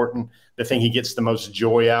most important, the thing he gets the most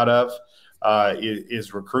joy out of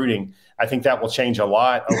is recruiting. I think that will change a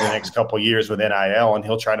lot over the next couple of years with NIL, and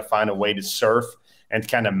he'll try to find a way to surf and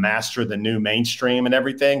kind of master the new mainstream and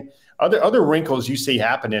everything. Other wrinkles you see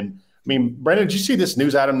happening. I mean, Brandon, did you see this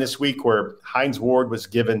news item this week where Hines Ward was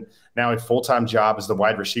given now a full-time job as the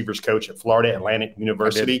wide receivers coach at Florida Atlantic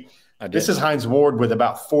University? I did. This is Hines Ward with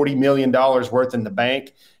about $40 million worth in the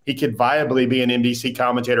bank. He could viably be an NBC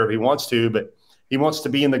commentator if he wants to, but he wants to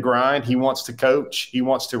be in the grind. He wants to coach. He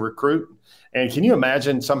wants to recruit. And can you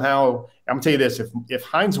imagine somehow – I'm going to tell you this. If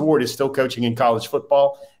Hines Ward is still coaching in college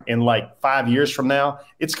football in like 5 years from now,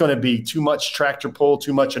 it's going to be too much tractor pull,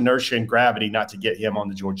 too much inertia and gravity not to get him on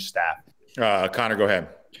the Georgia staff. Connor, go ahead.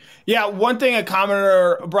 Yeah, one thing a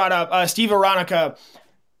commenter brought up, Steve Aronica,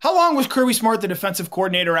 how long was Kirby Smart the defensive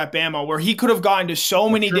coordinator at Bama, where he could have gone to so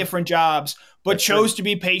many different jobs, but chose to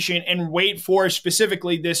be patient and wait for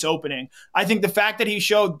specifically this opening? I think the fact that he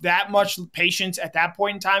showed that much patience at that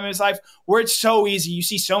point in time in his life, where it's so easy, you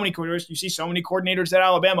see so many coordinators at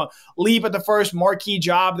Alabama leap at the first marquee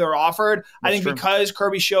job they're offered. I think because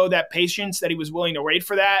Kirby showed that patience, that he was willing to wait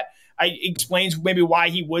for that, it explains maybe why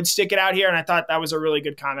he would stick it out here. And I thought that was a really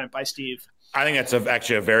good comment by Steve. I think that's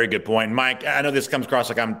actually a very good point. Mike, I know this comes across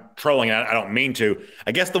like I'm trolling, and I don't mean to.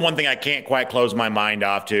 I guess the one thing I can't quite close my mind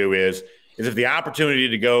off to is if the opportunity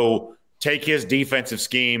to go take his defensive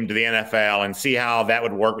scheme to the NFL and see how that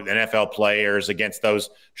would work with NFL players against those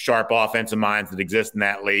sharp offensive minds that exist in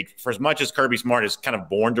that league. For as much as Kirby Smart is kind of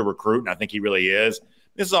born to recruit, and I think he really is,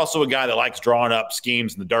 this is also a guy that likes drawing up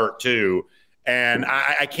schemes in the dirt too. And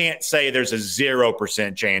I can't say there's a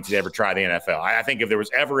 0% chance he'd ever try the NFL. I think if there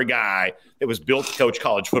was ever a guy that was built to coach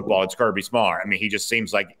college football, it's Kirby Smart. I mean, he just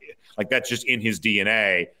seems like that's just in his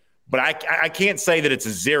DNA. But I can't say that it's a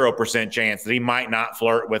 0% chance that he might not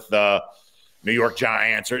flirt with the New York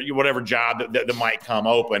Giants or whatever job that might come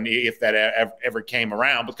open if that ever came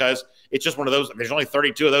around, because it's just one of those. There's only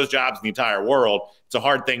 32 of those jobs in the entire world. It's a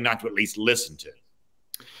hard thing not to at least listen to.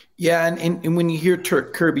 Yeah, and when you hear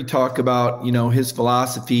Kirby talk about, his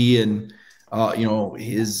philosophy and,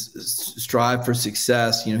 his strive for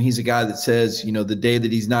success, he's a guy that says, the day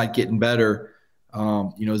that he's not getting better,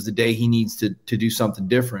 is the day he needs to do something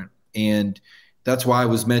different. And that's why I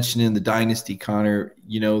was mentioning the dynasty, Connor,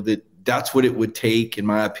 that's what it would take, in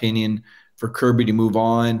my opinion, for Kirby to move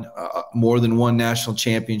on. More than one national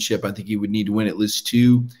championship, I think he would need to win at least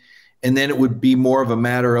 2. And then it would be more of a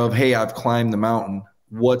matter of, hey, I've climbed the mountain.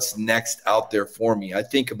 What's next out there for me? I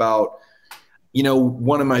think about,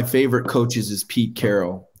 one of my favorite coaches is Pete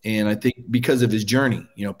Carroll. And I think because of his journey,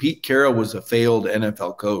 Pete Carroll was a failed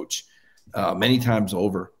NFL coach many times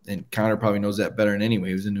over. And Connor probably knows that better than anyone.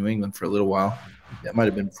 He was in New England for a little while. That might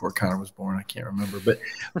have been before Connor was born. I can't remember.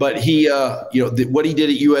 But he, what he did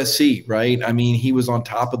at USC, right? I mean, he was on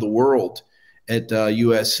top of the world at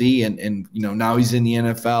USC. And now he's in the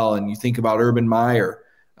NFL. And you think about Urban Meyer,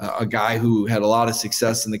 a guy who had a lot of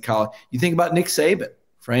success in the college. You think about Nick Saban,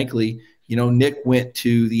 frankly. Nick went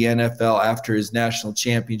to the NFL after his national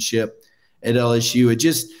championship at LSU. It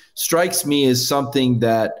just strikes me as something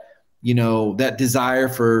that, that desire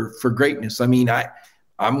for greatness. I mean,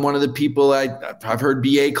 I'm one of the people I've heard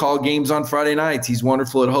BA call games on Friday nights. He's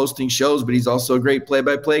wonderful at hosting shows, but he's also a great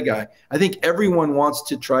play-by-play guy. I think everyone wants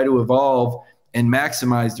to try to evolve and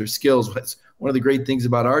maximize their skills. One of the great things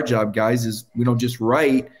about our job, guys, is we don't just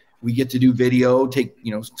write. We get to do video,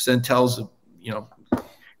 Sentell's,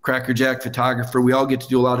 crackerjack photographer. We all get to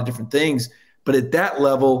do a lot of different things. But at that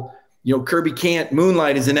level, Kirby can't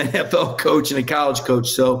moonlight as an NFL coach and a college coach.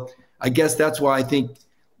 So I guess that's why I think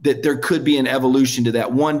that there could be an evolution to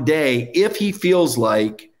that one day if he feels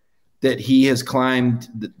like that he has climbed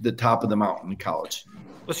the top of the mountain in college.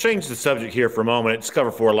 Let's change the subject here for a moment. It's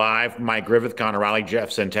Cover 4 Live. Mike Griffith, Connor Riley, Jeff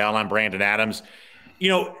Sentell. I'm Brandon Adams.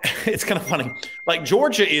 It's kind of funny. Like,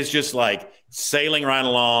 Georgia is just like sailing right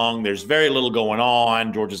along. There's very little going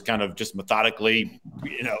on. Georgia's kind of just methodically,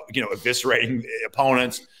 eviscerating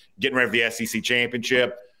opponents, getting ready for the SEC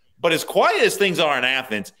championship. But as quiet as things are in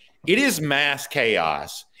Athens, it is mass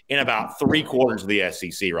chaos in about 3/4 of the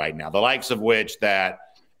SEC right now, the likes of which that,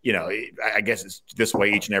 I guess it's this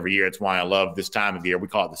way each and every year. It's why I love this time of the year. We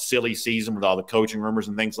call it the silly season with all the coaching rumors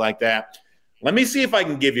and things like that. Let me see if I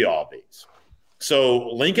can give you all these. So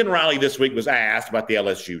Lincoln Riley this week was asked about the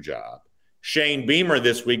LSU job. Shane Beamer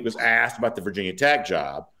this week was asked about the Virginia Tech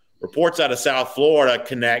job. Reports out of South Florida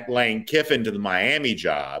connect Lane Kiffin to the Miami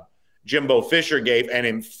job. Jimbo Fisher gave an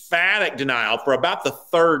emphatic denial for about the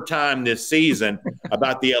 3rd time this season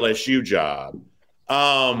about the LSU job.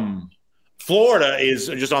 Florida is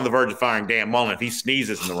just on the verge of firing Dan Mullen if he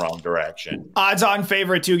sneezes in the wrong direction. Odds-on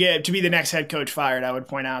favorite to be the next head coach fired, I would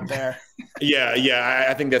point out there. Yeah,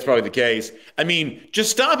 I think that's probably the case. I mean, just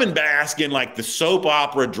stop and bask in like the soap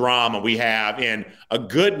opera drama we have in a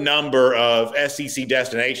good number of SEC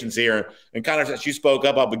destinations here. And Connor, since you spoke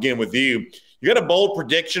up, I'll begin with you. You got a bold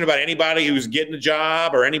prediction about anybody who's getting a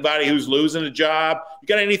job or anybody who's losing a job? You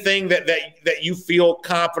got anything that you feel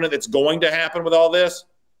confident that's going to happen with all this?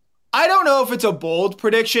 I don't know if it's a bold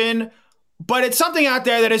prediction, but it's something out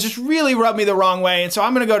there that has just really rubbed me the wrong way, and so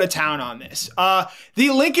I'm going to go to town on this. The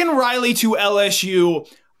Lincoln Riley to LSU,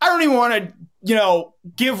 I don't even want to,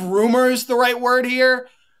 give rumors the right word here.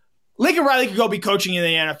 Lincoln Riley could go be coaching in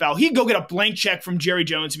the NFL. He'd go get a blank check from Jerry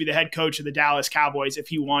Jones to be the head coach of the Dallas Cowboys if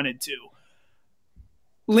he wanted to.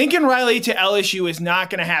 Lincoln Riley to LSU is not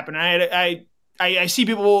going to happen. I see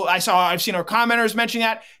people, I've seen our commenters mentioning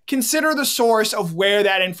that. Consider the source of where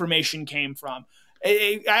that information came from.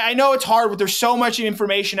 I know it's hard, but there's so much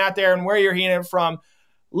information out there and where you're hearing it from.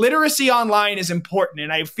 Literacy online is important,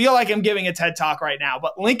 and I feel like I'm giving a TED Talk right now.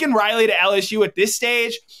 But Lincoln Riley to LSU at this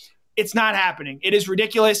stage, it's not happening. It is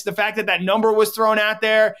ridiculous. The fact that that number was thrown out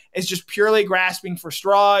there is just purely grasping for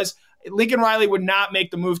straws. Lincoln Riley would not make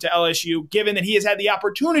the move to LSU, given that he has had the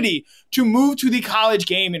opportunity to move to the college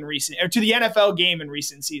game to the NFL game in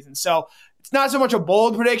recent seasons. So it's not so much a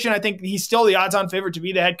bold prediction. I think he's still the odds-on favorite to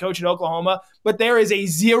be the head coach at Oklahoma, but there is a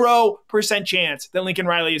 0% chance that Lincoln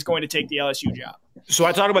Riley is going to take the LSU job. So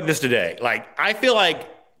I talked about this today. I feel like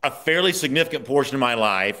a fairly significant portion of my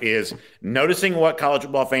life is noticing what college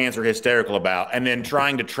football fans are hysterical about and then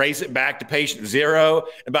trying to trace it back to patient zero.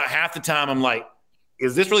 About half the time I'm like,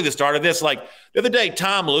 is this really the start of this? Like the other day,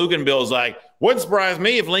 Tom Luganbill's like, wouldn't surprise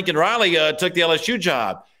me if Lincoln Riley took the LSU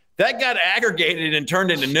job. That got aggregated and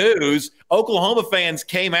turned into news. Oklahoma fans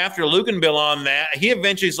came after Luganbill on that. He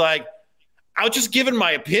eventually's like, I was just giving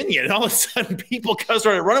my opinion. And all of a sudden, people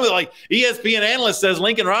started running with it. Like ESPN analyst says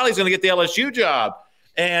Lincoln Riley's going to get the LSU job.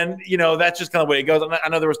 And, that's just kind of the way it goes. I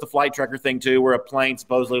know there was the flight tracker thing, too, where a plane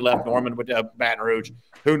supposedly left Norman with Baton Rouge.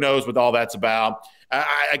 Who knows what all that's about?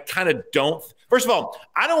 I kind of don't. First of all,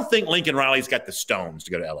 I don't think Lincoln Riley's got the stones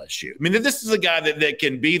to go to LSU. I mean, this is a guy that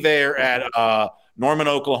can be there at Norman,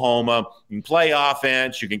 Oklahoma. You can play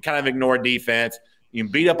offense. You can kind of ignore defense. You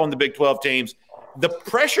can beat up on the Big 12 teams. The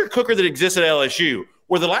pressure cooker that exists at LSU,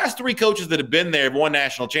 where the last three coaches that have been there have won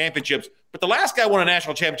national championships, but the last guy won a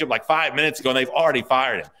national championship like 5 minutes ago, and they've already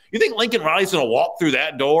fired him. You think Lincoln Riley's going to walk through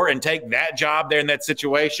that door and take that job there in that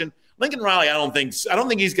situation? Lincoln Riley, I don't think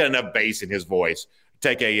he's got enough bass in his voice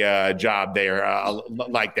to take a job there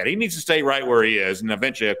like that. He needs to stay right where he is, and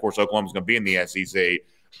eventually, of course, Oklahoma's going to be in the SEC.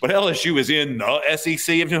 But LSU is in the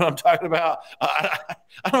SEC, if you know what I'm talking about.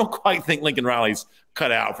 I don't quite think Lincoln Riley's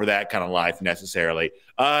cut out for that kind of life necessarily.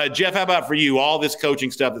 Jeff, how about for you? All this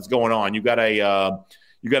coaching stuff that's going on, you got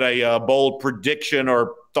a bold prediction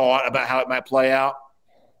or thought about how it might play out?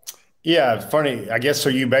 Yeah, funny. I guess so.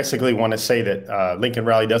 You basically want to say that Lincoln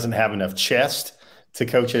Riley doesn't have enough chest to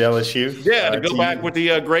coach at LSU. Yeah, to go back with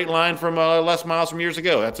the great line from Les Miles from years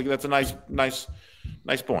ago. That's a nice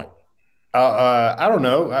point. I don't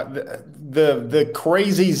know. The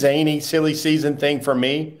crazy, zany, silly season thing for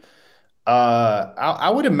me, I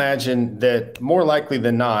would imagine that more likely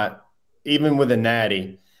than not, even with a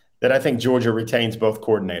natty, that I think Georgia retains both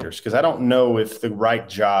coordinators, because I don't know if the right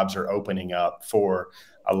jobs are opening up for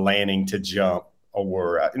a Lanning to jump.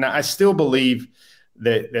 And I still believe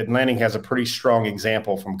that Lanning has a pretty strong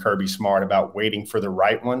example from Kirby Smart about waiting for the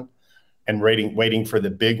right one and waiting for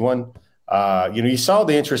the big one. You saw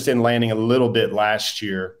the interest in Lanning a little bit last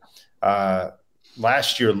year. A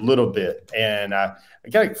little bit. And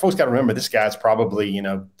folks got to remember, this guy's probably,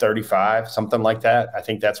 35, something like that. I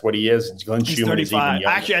think that's what he is. Glenn He's Schumann 35. is even younger.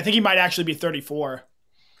 Actually, I think he might actually be 34.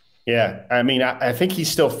 Yeah. I mean, I think he's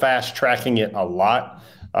still fast tracking it a lot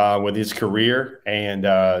with his career. And,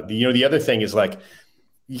 the other thing is, like,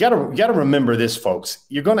 you got to remember this, folks.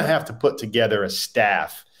 You're going to have to put together a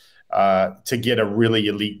staff to get a really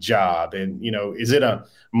elite job. And, is it a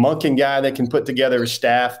Monken guy that can put together a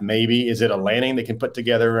staff? Maybe. Is it a Lanning that can put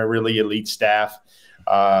together a really elite staff?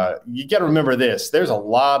 You got to remember this. There's a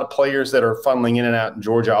lot of players that are funneling in and out in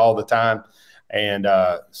Georgia all the time. And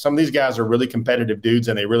some of these guys are really competitive dudes,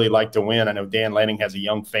 and they really like to win. I know Dan Lanning has a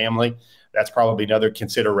young family. That's probably another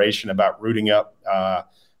consideration about rooting up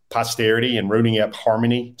posterity and rooting up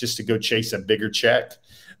Harmony just to go chase a bigger check.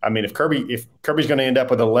 I mean, if Kirby's going to end up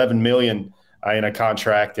with $11 million in a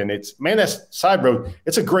contract, and that's side road.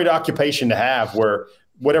 It's a great occupation to have, where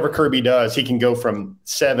whatever Kirby does, he can go from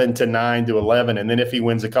 7 to 9 to 11, and then if he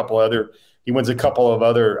wins a couple of other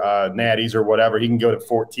natties or whatever, he can go to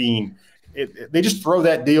 14. They just throw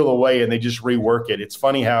that deal away and they just rework it. It's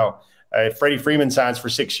funny how if Freddie Freeman signs for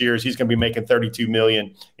 6 years, he's going to be making $32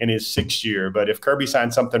 million in his 6th year. But if Kirby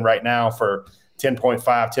signs something right now for 10.5,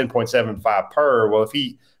 10.75 per, well, if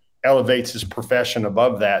he elevates his profession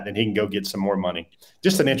above that, then he can go get some more money.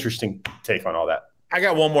 Just an interesting take on all that. I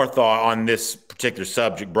got one more thought on this particular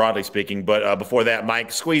subject, broadly speaking. But before that,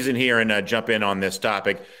 Mike, squeeze in here and jump in on this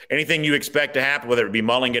topic. Anything you expect to happen, whether it be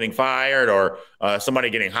Mullen getting fired or somebody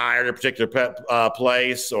getting hired at a particular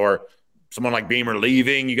place, or someone like Beamer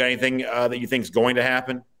leaving? You got anything that you think is going to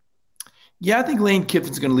happen? Yeah, I think Lane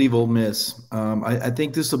Kiffin's going to leave Ole Miss. I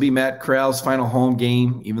think this will be Matt Corral's final home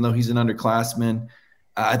game, even though he's an underclassman.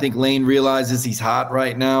 I think Lane realizes he's hot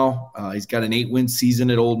right now. He's got an 8-win season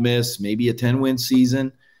at Ole Miss, maybe a 10-win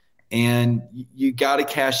season. And you got to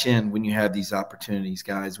cash in when you have these opportunities,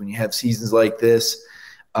 guys. When you have seasons like this,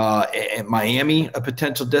 at Miami, a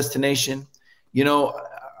potential destination.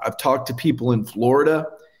 I've talked to people in Florida,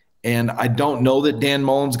 and I don't know that Dan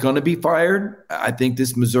Mullen's going to be fired. I think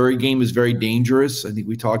this Missouri game is very dangerous. I think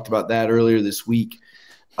we talked about that earlier this week.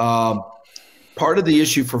 Part of the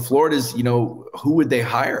issue for Florida is, who would they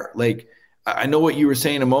hire? Like, I know what you were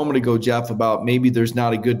saying a moment ago, Jeff, about maybe there's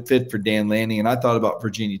not a good fit for Dan Lanning, and I thought about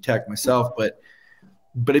Virginia Tech myself. But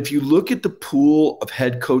if you look at the pool of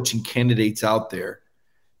head coaching candidates out there,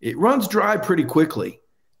 it runs dry pretty quickly.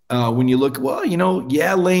 When you look,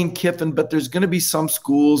 Lane Kiffin, but there's going to be some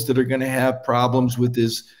schools that are going to have problems with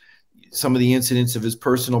some of the incidents of his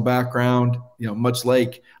personal background, much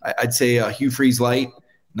like I'd say Hugh Freeze Light.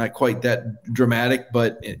 Not quite that dramatic,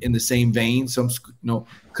 but in the same vein.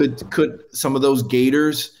 Could some of those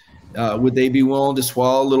Gators Would they be willing to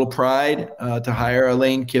swallow a little pride to hire a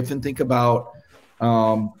Lane Kiffin? Think about,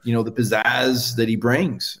 the pizzazz that he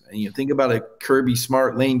brings. And think about a Kirby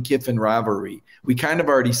Smart Lane Kiffin rivalry. We kind of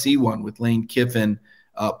already see one with Lane Kiffin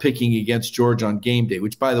picking against Georgia on game day,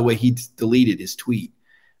 which, by the way, he deleted his tweet.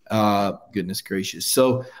 Goodness gracious.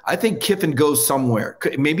 So I think Kiffin goes somewhere.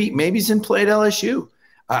 Maybe he's in play at LSU.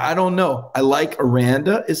 I don't know. I like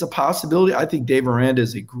Aranda as a possibility. I think Dave Aranda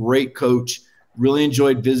is a great coach. Really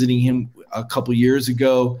enjoyed visiting him a couple years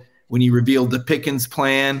ago when he revealed the Pickens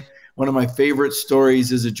plan. One of my favorite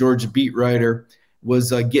stories as a Georgia beat writer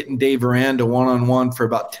was getting Dave Aranda one-on-one for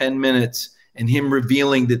about 10 minutes and him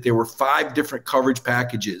revealing that there were 5 different coverage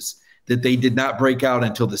packages that they did not break out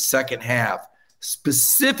until the second half,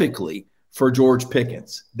 specifically for George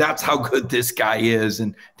Pickens. That's how good this guy is.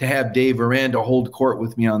 And to have Dave Aranda hold court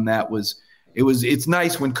with me on that it's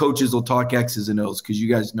nice when coaches will talk X's and O's because you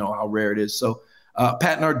guys know how rare it is. So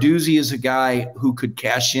Pat Narduzzi is a guy who could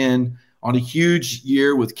cash in on a huge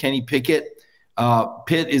year with Kenny Pickett.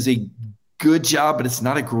 Pitt is a good job, but it's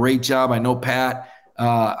not a great job. I know Pat.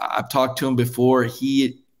 I've talked to him before.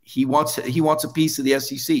 He wants a piece of the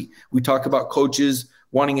SEC. We talk about coaches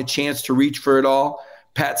wanting a chance to reach for it all.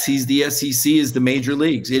 Pat sees the SEC as the major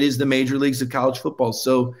leagues. It is the major leagues of college football.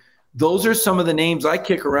 So those are some of the names I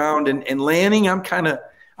kick around. And Lanning, I'm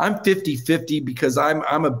 50-50 because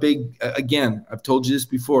I'm a big, again, I've told you this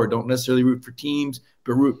before, don't necessarily root for teams,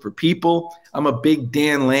 but root for people. I'm a big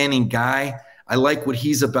Dan Lanning guy. I like what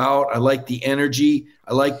he's about. I like the energy.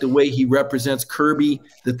 I like the way he represents Kirby.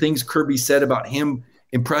 The things Kirby said about him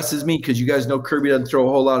impresses me because you guys know Kirby doesn't throw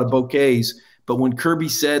a whole lot of bouquets. But when Kirby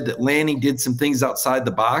said that Lanning did some things outside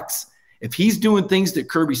the box, if he's doing things that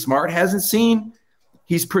Kirby Smart hasn't seen,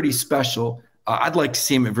 he's pretty special. I'd like to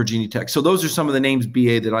see him at Virginia Tech. So those are some of the names,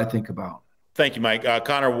 BA, that I think about. Thank you, Mike.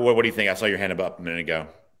 Connor, what do you think? I saw your hand up a minute ago.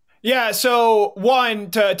 Yeah, so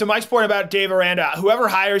one, to Mike's point about Dave Aranda, whoever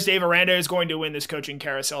hires Dave Aranda is going to win this coaching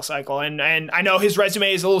carousel cycle. And I know his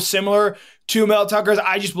resume is a little similar to Mel Tucker's.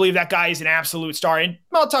 I just believe that guy is an absolute star. And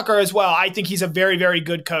Mel Tucker as well. I think he's a very, very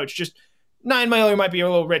good coach. Just $9 million might be a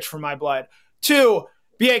little rich for my blood. 2,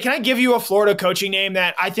 BA, can I give you a Florida coaching name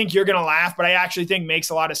that I think you're going to laugh, but I actually think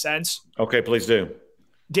makes a lot of sense? Okay, please do.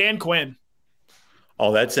 Dan Quinn.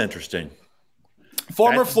 Oh, that's interesting.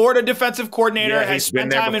 Former Florida defensive coordinator, has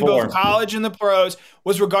spent time in both college and the pros,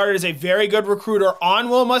 was regarded as a very good recruiter on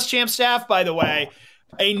Will Muschamp's staff, by the way.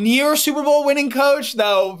 A near Super Bowl winning coach,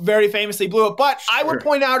 though very famously blew it. But sure. I would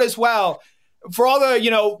point out as well, for all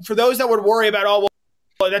the, for those that would worry about,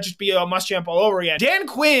 that just be a Muschamp all over again. Dan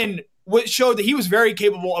Quinn showed that he was very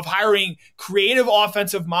capable of hiring creative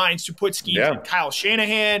offensive minds to put schemes in. Kyle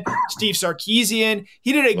Shanahan, Steve Sarkisian.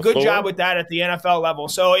 He did a good job with that at the NFL level.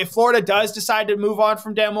 So if Florida does decide to move on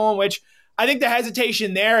from Dan Mullen, which I think the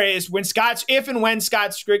hesitation there is if and when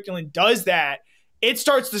Scott Strickland does that, it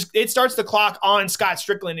starts the clock on Scott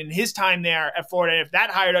Strickland and his time there at Florida. And if that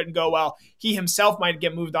hire doesn't go well, he himself might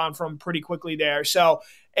get moved on from pretty quickly there. So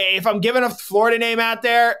if I'm giving a Florida name out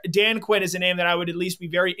there, Dan Quinn is a name that I would at least be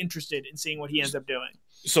very interested in seeing what he ends up doing.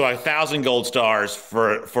 So 1,000 gold stars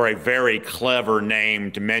for a very clever name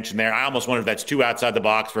to mention there. I almost wonder if that's too outside the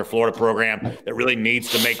box for a Florida program that really needs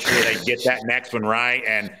to make sure they get that next one right.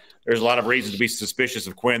 And there's a lot of reasons to be suspicious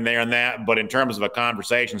of Quinn there and that. But in terms of a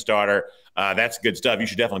conversation starter, that's good stuff. You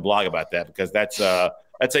should definitely blog about that because that's a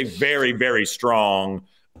very, very strong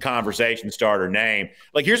conversation starter name.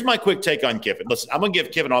 Like, here's my quick take on Kiffin. Listen, I'm going to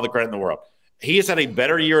give Kiffin all the credit in the world. He has had a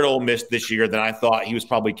better year at Ole Miss this year than I thought he was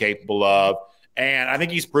probably capable of. And I think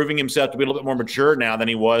he's proving himself to be a little bit more mature now than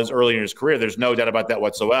he was early in his career. There's no doubt about that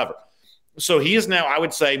whatsoever. So he is now, I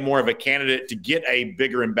would say, more of a candidate to get a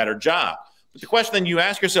bigger and better job. But the question then you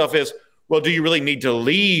ask yourself is, well, do you really need to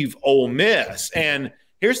leave Ole Miss? And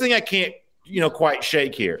here's the thing I can't, quite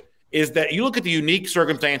shake here. Is that you look at the unique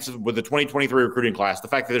circumstances with the 2023 recruiting class, the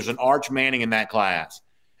fact that there's an Arch Manning in that class.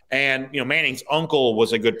 And, Manning's uncle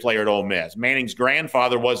was a good player at Ole Miss. Manning's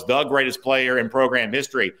grandfather was the greatest player in program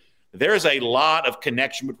history. There's a lot of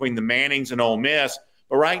connection between the Mannings and Ole Miss.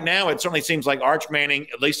 But right now, it certainly seems like Arch Manning,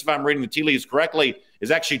 at least if I'm reading the tea leaves correctly, is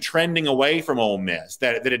actually trending away from Ole Miss.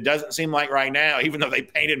 That it doesn't seem like right now, even though they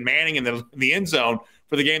painted Manning in the end zone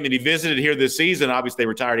for the game that he visited here this season. Obviously, they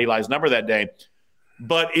retired Eli's number that day.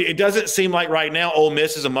 But it doesn't seem like right now Ole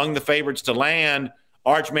Miss is among the favorites to land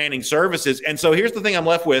Arch Manning services. And so here's the thing I'm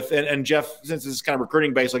left with, and Jeff, since this is kind of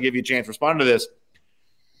recruiting based, I'll give you a chance to respond to this,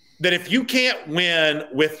 that if you can't win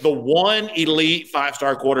with the one elite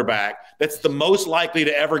five-star quarterback that's the most likely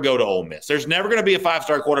to ever go to Ole Miss, there's never going to be a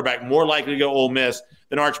five-star quarterback more likely to go to Ole Miss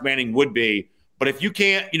than Arch Manning would be. But if you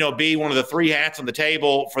can't, be one of the three hats on the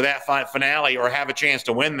table for that finale or have a chance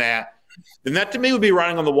to win that, then that to me would be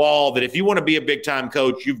writing on the wall that if you want to be a big-time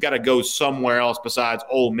coach, you've got to go somewhere else besides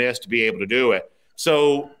Ole Miss to be able to do it.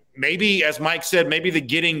 So maybe, as Mike said, maybe the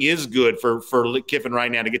getting is good for Kiffin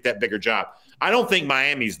right now to get that bigger job. I don't think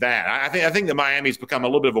Miami's that. I think that Miami's become a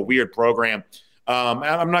little bit of a weird program.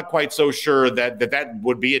 I'm not quite so sure that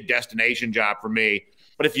would be a destination job for me.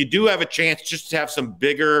 But if you do have a chance just to have some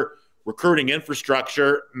bigger recruiting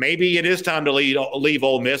infrastructure, maybe it is time to leave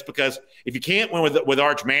Ole Miss, because if you can't win with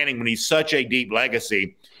Arch Manning when he's such a deep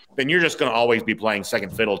legacy, then you're just going to always be playing second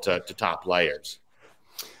fiddle to top players.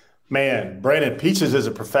 Man, Brandon, Peaches is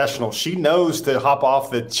a professional. She knows to hop off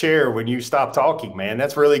the chair when you stop talking, man.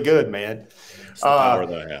 That's really good, man. It's the power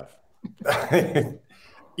that I have.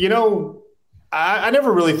 I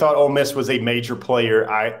never really thought Ole Miss was a major player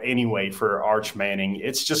anyway for Arch Manning.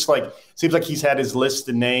 It's just seems like he's had his list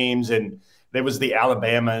of names, and there was the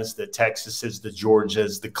Alabamas, the Texases, the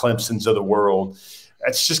Georgias, the Clemsons of the world.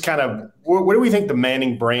 It's just kind of where do we think the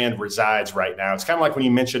Manning brand resides right now? It's kind of like when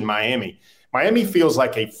you mentioned Miami. Miami feels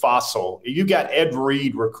like a fossil. You got Ed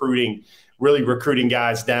Reed recruiting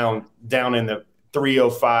guys down in the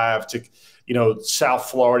 305 to, South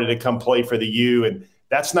Florida to come play for the U, and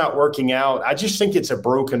that's not working out. I just think it's a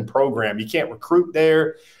broken program. You can't recruit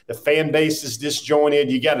there. The fan base is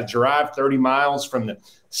disjointed. You got to drive 30 miles from the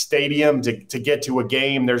stadium to get to a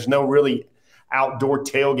game. There's no really outdoor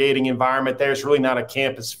tailgating environment there. It's really not a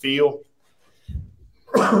campus feel.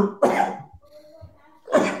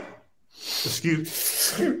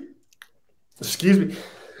 Excuse me.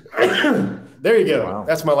 There you go. Wow.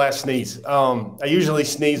 That's my last sneeze. I usually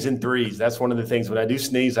sneeze in threes. That's one of the things. When I do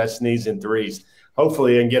sneeze, I sneeze in threes.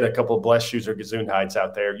 Hopefully, I can get a couple of bless shoes or Gesundheits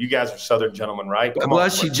out there. You guys are Southern gentlemen, right?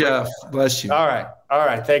 Bless you, Jeff. Bless you. All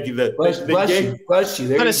right. Thank you. Bless you.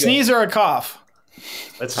 There you a sneeze or a cough?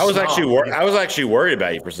 I was actually worried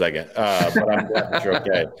about you for a second, but I'm glad that you're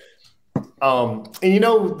okay. And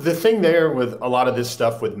the thing there with a lot of this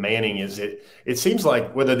stuff with Manning is it seems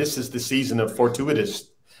like whether this is the season of fortuitous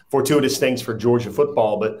things for Georgia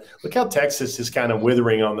football, but look how Texas is kind of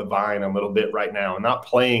withering on the vine a little bit right now and not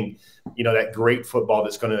playing, that great football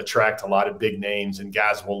that's going to attract a lot of big names, and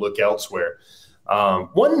guys will look elsewhere.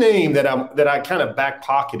 One name that I kind of back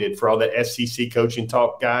pocketed for all that SEC coaching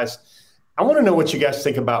talk, guys. I want to know what you guys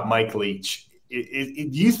think about Mike Leach. Do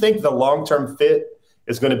you think the long-term fit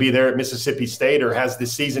is going to be there at Mississippi State, or has the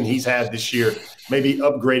season he's had this year maybe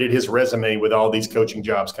upgraded his resume with all these coaching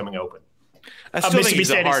jobs coming open? I still think he's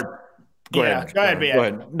a hard. Go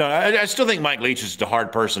ahead. No, I still think Mike Leach is a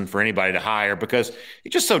hard person for anybody to hire because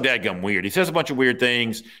he's just so dadgum weird. He says a bunch of weird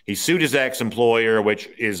things. He sued his ex-employer, which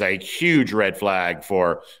is a huge red flag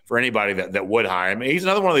for anybody that would hire him. He's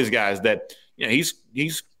another one of these guys that he's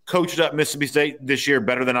coached up Mississippi State this year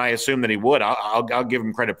better than I assumed that he would. I'll give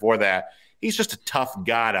him credit for that. He's just a tough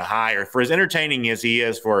guy to hire. For as entertaining as he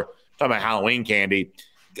is for talking about Halloween candy,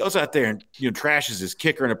 he goes out there and trashes his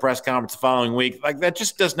kicker in a press conference the following week. Like, that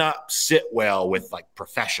just does not sit well with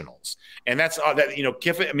professionals. And that's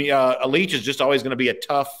Kiffin. Leach is just always going to be a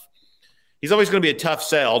tough. He's always going to be a tough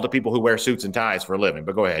sell to people who wear suits and ties for a living.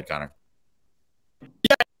 But go ahead, Connor.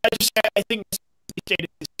 Yeah, I think State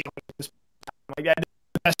is like that.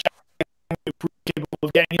 The best capable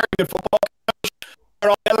of getting a good football coach.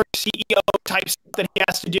 All the other CEO types that he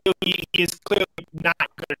has to do, he is clearly not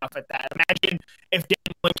good enough at that. Imagine if Dan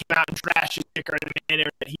Mullen came out and trashed his kicker in the manner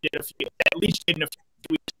that he did at least did in a few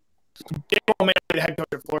weeks. Dan Mullen may not be the head coach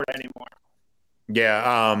of Florida anymore.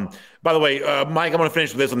 Yeah. By the way, Mike, I'm going to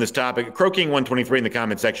finish with this on this topic. Croking123 in the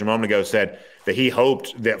comment section a moment ago said that he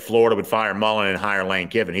hoped that Florida would fire Mullen and hire Lane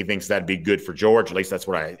Kiffin. He thinks that'd be good for Georgia. At least that's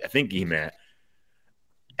what I think he meant.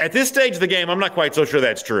 At this stage of the game, I'm not quite so sure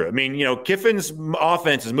that's true. I mean, Kiffin's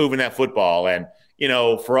offense is moving that football, and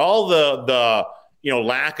for all the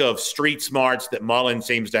lack of street smarts that Mullen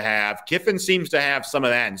seems to have, Kiffin seems to have some of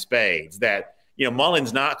that in spades. That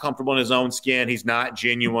Mullen's not comfortable in his own skin. He's not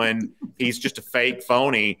genuine. He's just a fake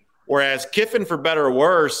phony. Whereas Kiffin, for better or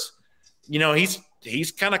worse,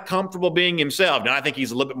 he's kind of comfortable being himself. Now, I think he's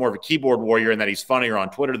a little bit more of a keyboard warrior in that he's funnier on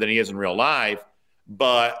Twitter than he is in real life.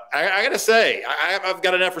 But I got to say, I've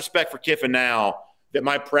got enough respect for Kiffin now that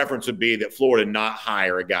my preference would be that Florida not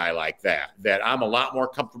hire a guy like that. That I'm a lot more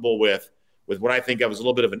comfortable with what I think of as a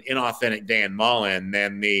little bit of an inauthentic Dan Mullen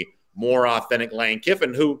than the more authentic Lane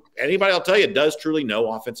Kiffin, who anybody will tell you does truly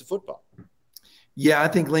know offensive football. Yeah, I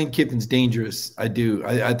think Lane Kiffin's dangerous. I do.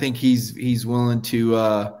 I think he's willing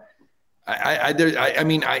to. I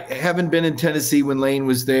mean, I haven't been in Tennessee when Lane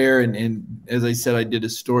was there, and as I said, I did a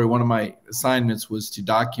story. One of my assignments was to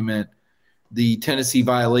document the Tennessee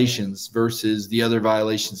violations versus the other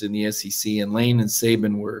violations in the SEC, and Lane and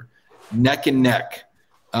Saban were neck and neck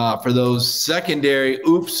for those secondary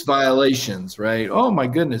oops violations, right? Oh, my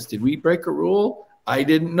goodness, did we break a rule? I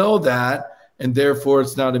didn't know that, and therefore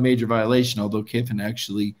it's not a major violation, although Kiffin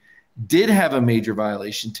actually did have a major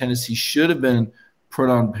violation. Tennessee should have been put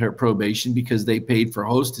on probation because they paid for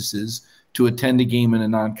hostesses to attend a game in a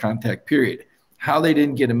non-contact period. How they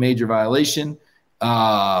didn't get a major violation,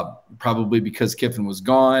 probably because Kiffin was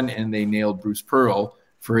gone and they nailed Bruce Pearl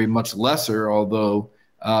for a much lesser, although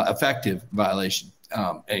effective violation.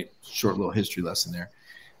 A short little history lesson there.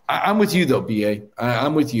 I'm with you though, BA.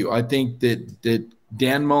 I'm with you. I think that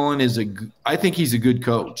Dan Mullen I think he's a good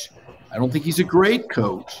coach. I don't think he's a great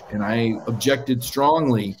coach, and I objected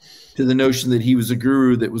strongly to the notion that he was a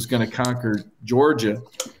guru that was going to conquer Georgia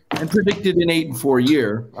and predicted an 8-4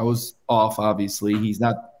 year. I was off, obviously. He's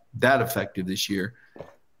not that effective this year.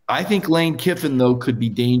 I think Lane Kiffin, though, could be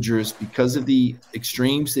dangerous because of the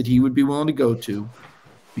extremes that he would be willing to go to,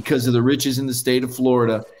 because of the riches in the state of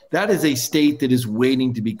Florida. That is a state that is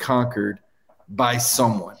waiting to be conquered by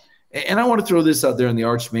someone. And I want to throw this out there on the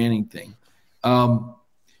Arch Manning thing.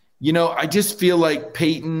 I just feel like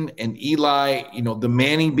Peyton and Eli, the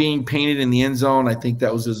Manning being painted in the end zone, I think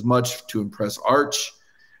that was as much to impress Arch.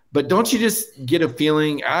 But don't you just get a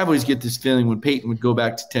feeling – I always get this feeling when Peyton would go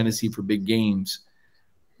back to Tennessee for big games,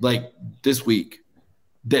 like this week,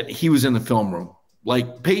 that he was in the film room.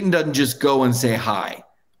 Like, Peyton doesn't just go and say hi.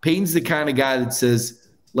 Peyton's the kind of guy that says,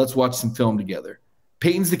 let's watch some film together.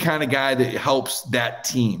 Peyton's the kind of guy that helps that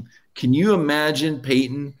team. Can you imagine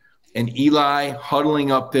Peyton and Eli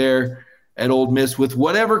huddling up there at Ole Miss with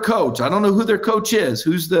whatever coach? I don't know who their coach is.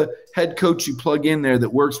 Who's the head coach you plug in there that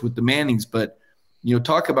works with the Mannings? But,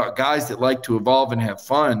 talk about guys that like to evolve and have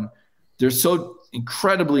fun. They're so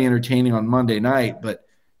incredibly entertaining on Monday night, but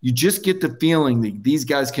you just get the feeling that these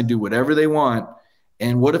guys can do whatever they want.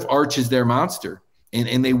 And what if Arch is their monster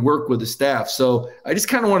and they work with the staff? So I just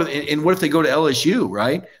kind of want to – and what if they go to LSU,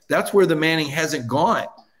 right? That's where the Manning hasn't gone.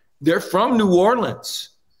 They're from New Orleans.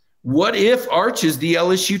 What if Arch is the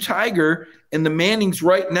LSU Tiger and the Mannings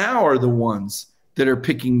right now are the ones that are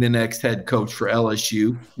picking the next head coach for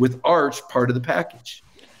LSU with Arch part of the package?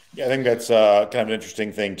 Yeah, I think that's kind of an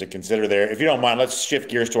interesting thing to consider there. If you don't mind, let's shift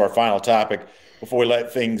gears to our final topic before we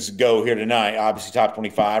let things go here tonight. Obviously, Top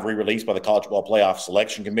 25 re-released by the College Football Playoff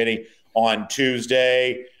Selection Committee on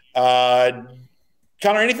Tuesday.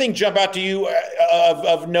 Connor, anything jump out to you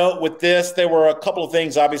of note with this? There were a couple of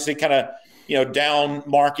things, obviously, kind of down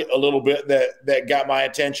market a little bit that got my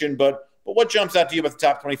attention. But what jumps out to you about the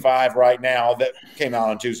top 25 right now that came out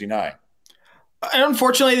on Tuesday night? And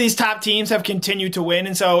unfortunately, these top teams have continued to win,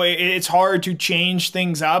 and so it's hard to change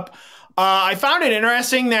things up. I found it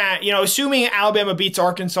interesting that, assuming Alabama beats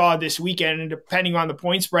Arkansas this weekend, and depending on the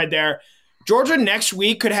point spread there, Georgia next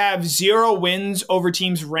week could have 0 wins over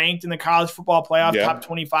teams ranked in the college football playoff top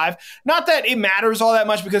 25. Not that it matters all that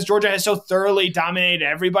much because Georgia has so thoroughly dominated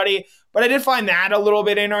everybody, but I did find that a little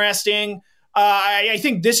bit interesting. I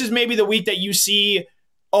think this is maybe the week that you see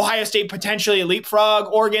Ohio State potentially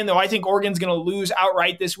leapfrog Oregon, though I think Oregon's going to lose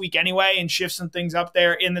outright this week anyway and shift some things up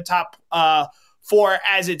there in the top 4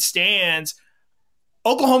 as it stands.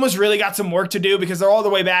 Oklahoma's really got some work to do because they're all the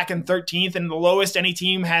way back in 13th, and the lowest any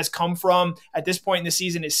team has come from at this point in the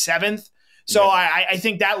season is 7th. So I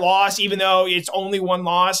think that loss, even though it's only one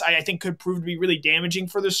loss, I think could prove to be really damaging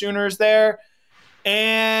for the Sooners there.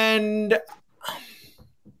 And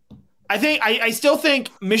I still think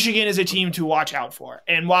Michigan is a team to watch out for.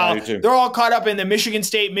 And while they're all caught up in the Michigan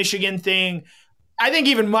State, Michigan thing, I think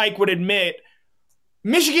even Mike would admit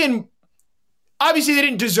Michigan, obviously they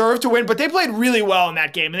didn't deserve to win, but they played really well in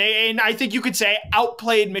that game. And I think you could say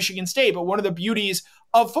outplayed Michigan State. But one of the beauties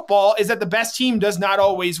of football is that the best team does not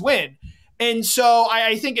always win. And so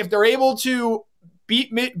I think if they're able to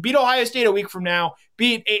beat Ohio State a week from now,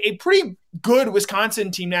 beat a pretty good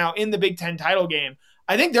Wisconsin team now in the Big Ten title game,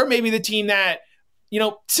 I think they're maybe the team that,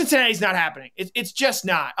 Cincinnati's not happening. It's just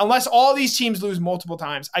not. Unless all these teams lose multiple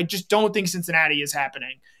times, I just don't think Cincinnati is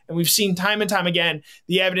happening. And we've seen time and time again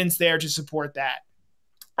the evidence there to support that.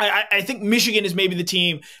 I think Michigan is maybe the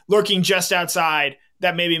team lurking just outside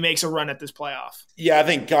that maybe makes a run at this playoff. Yeah, I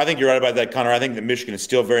think you're right about that, Connor. I think that Michigan is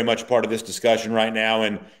still very much part of this discussion right now.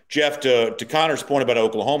 And Jeff, to Connor's point about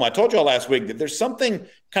Oklahoma, I told y'all last week that there's something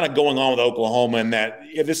kind of going on with Oklahoma, and that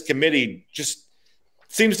this committee just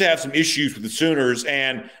seems to have some issues with the Sooners.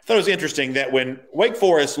 And I thought it was interesting that when Wake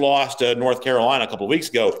Forest lost to North Carolina a couple of weeks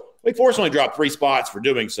ago, Wake Forest only dropped 3 spots for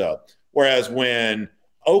doing so. Whereas when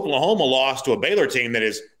Oklahoma lost to a Baylor team that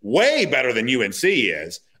is way better than UNC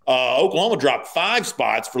is, Oklahoma dropped 5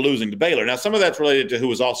 spots for losing to Baylor. Now, some of that's related to who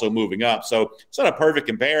was also moving up, so it's not a perfect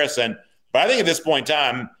comparison. But I think at this point in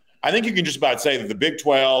time, I think you can just about say that the Big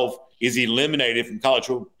 12 is eliminated from college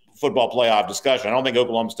football playoff discussion. I don't think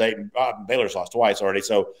Oklahoma State and Baylor's lost twice already,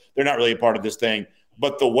 so they're not really a part of this thing.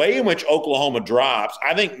 But the way in which Oklahoma drops,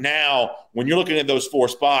 I think now when you're looking at those 4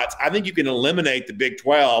 spots, I think you can eliminate the Big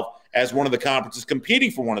 12 as one of the conferences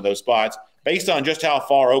competing for one of those spots based on just how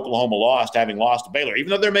far Oklahoma lost, having lost to Baylor. Even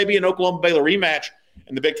though there may be an Oklahoma-Baylor rematch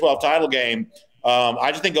in the Big 12 title game, I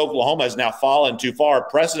just think Oklahoma has now fallen too far.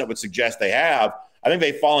 Precedent would suggest they have. I think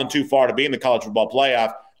they've fallen too far to be in the college football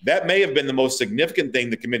playoff. That may have been the most significant thing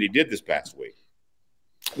the committee did this past week.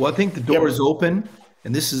 Well, I think the door is open,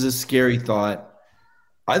 and this is a scary thought.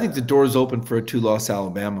 I think the door is open for a 2-loss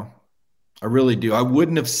Alabama. I really do. I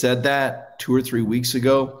wouldn't have said that 2 or 3 weeks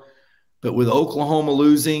ago, but with Oklahoma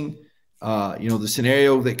losing, the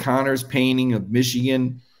scenario that Connor's painting of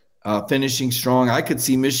Michigan finishing strong, I could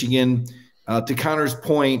see Michigan, to Connor's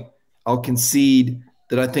point, I'll concede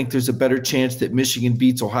that I think there's a better chance that Michigan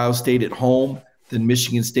beats Ohio State at home than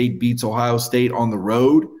Michigan State beats Ohio State on the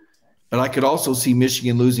road. But I could also see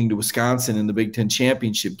Michigan losing to Wisconsin in the Big Ten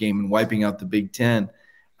championship game and wiping out the Big Ten.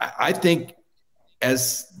 I think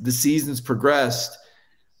as the season's progressed,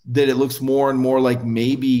 that it looks more and more like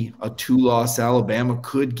maybe a 2-loss Alabama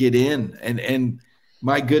could get in. And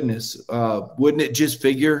my goodness, wouldn't it just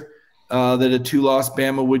figure that a 2-loss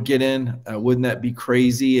Bama would get in? Wouldn't that be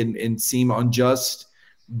crazy and seem unjust?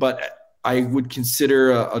 But I would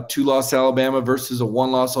consider a 2-loss Alabama versus a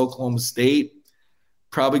 1-loss Oklahoma State,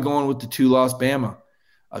 probably going with the 2-loss Bama.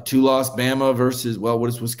 A 2-loss Bama versus, what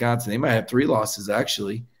is Wisconsin? They might have 3 losses,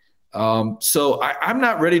 actually. So I'm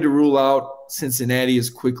not ready to rule out Cincinnati as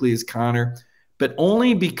quickly as Connor, but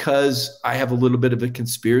only because I have a little bit of a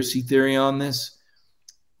conspiracy theory on this.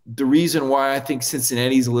 The reason why I think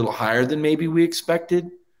Cincinnati is a little higher than maybe we expected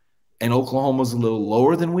and Oklahoma's a little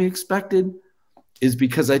lower than we expected is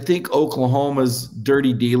because I think Oklahoma's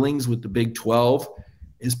dirty dealings with the Big 12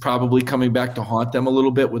 is probably coming back to haunt them a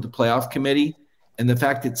little bit with the playoff committee. And the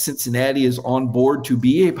fact that Cincinnati is on board to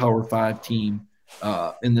be a Power 5 team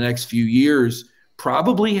in the next few years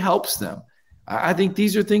probably helps them. I think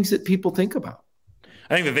these are things that people think about.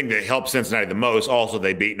 I think the thing that helps Cincinnati the most, also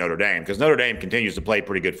they beat Notre Dame because Notre Dame continues to play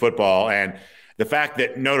pretty good football. And the fact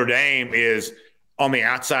that Notre Dame is on the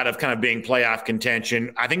outside of kind of being playoff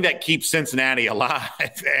contention, I think that keeps Cincinnati alive.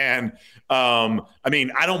 And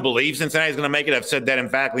I don't believe Cincinnati is going to make it. I've said that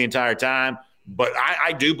emphatically the entire time. But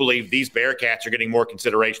I do believe these Bearcats are getting more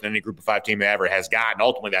consideration than any Group of 5 team they ever has gotten.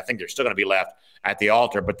 Ultimately, I think they're still going to be left at the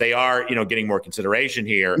altar, but they are, getting more consideration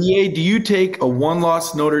here. EA, do you take a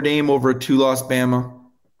 1-loss Notre Dame over a 2-loss Bama?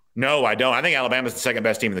 No, I don't. I think Alabama's the second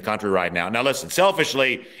best team in the country right now. Now, listen,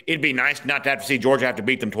 selfishly, it'd be nice not to have to see Georgia have to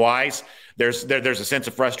beat them twice. There's a sense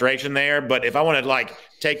of frustration there. But if I want to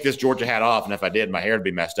take this Georgia hat off, and if I did, my hair would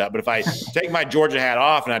be messed up. But if I take my Georgia hat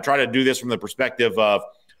off and I try to do this from the perspective of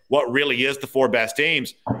what really is the 4 best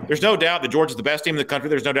teams, there's no doubt that Georgia's the best team in the country.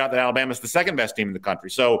 There's no doubt that Alabama's the second best team in the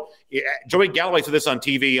country. So Joey Galloway said this on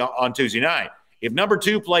TV on Tuesday night. If number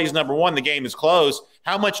 2 plays number 1, the game is close.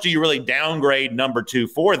 How much do you really downgrade number 2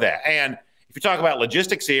 for that? And if you talk about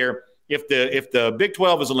logistics here, if the Big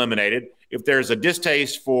 12 is eliminated, if there's a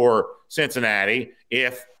distaste for Cincinnati,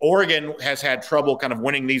 if Oregon has had trouble kind of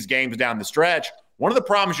winning these games down the stretch, one of the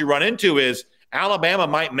problems you run into is Alabama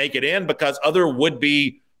might make it in because other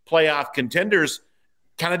would-be playoff contenders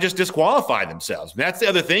kind of just disqualify themselves. And that's the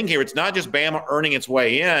other thing here. It's not just Bama earning its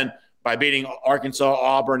way in by beating Arkansas,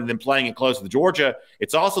 Auburn, and then playing it close with Georgia.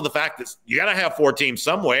 It's also the fact that you got to have 4 teams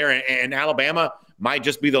somewhere, and Alabama might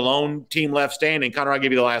just be the lone team left standing. Connor, I'll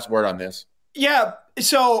give you the last word on this. Yeah,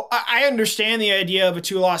 so I understand the idea of a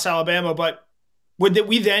 2-loss Alabama, but would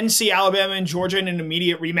we then see Alabama and Georgia in an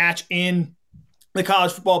immediate rematch in the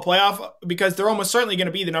college football playoff? Because they're almost certainly going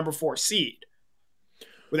to be the number 4 seed.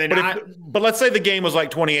 But let's say the game was like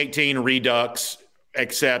 2018 Redux,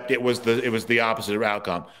 except it was the opposite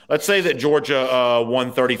outcome. Let's say that Georgia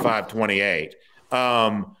won 35-28.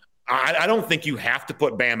 I don't think you have to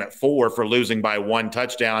put Bama at 4 for losing by 1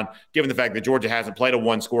 touchdown, given the fact that Georgia hasn't played a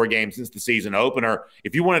 1-score game since the season opener.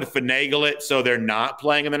 If you wanted to finagle it so they're not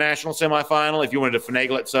playing in the national semifinal, if you wanted to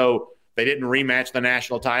finagle it so they didn't rematch the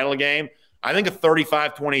national title game, I think a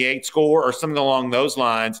 35-28 score or something along those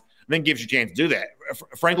lines I think gives you a chance to do that.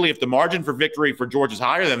 Frankly, if the margin for victory for Georgia is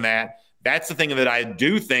higher than that, that's the thing that I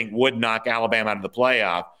do think would knock Alabama out of the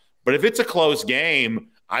playoff. But if it's a close game,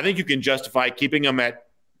 I think you can justify keeping them at,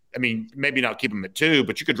 maybe not keep them at 2,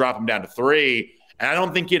 but you could drop them down to 3. And I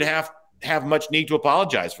don't think you'd have much need to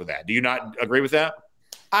apologize for that. Do you not agree with that?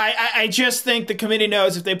 I just think the committee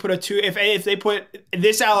knows if they put if they put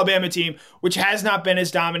this Alabama team, which has not been as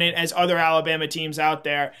dominant as other Alabama teams out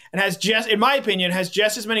there, and has just, in my opinion, has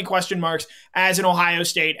just as many question marks as an Ohio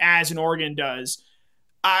State, as an Oregon does.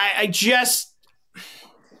 I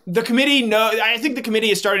think the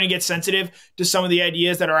committee is starting to get sensitive to some of the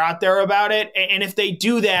ideas that are out there about it. And if they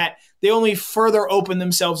do that, they only further open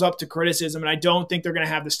themselves up to criticism. And I don't think they're going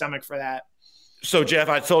to have the stomach for that. So, Jeff,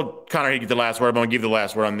 I told Connor he'd get the last word. I'm going to give the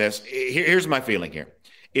last word on this. Here's my feeling here,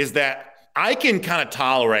 is that I can kind of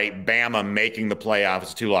tolerate Bama making the playoff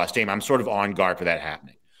as a two-loss team. I'm sort of on guard for that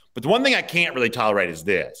happening. But the one thing I can't really tolerate is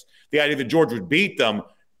this. The idea that Georgia would beat them,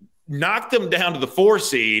 knock them down to the 4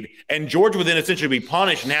 seed, and Georgia would then essentially be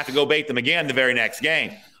punished and have to go bait them again the very next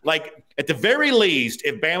game. Like, at the very least,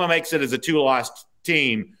 if Bama makes it as a two-loss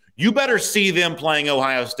team, you better see them playing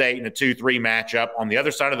Ohio State in a 2-3 matchup on the other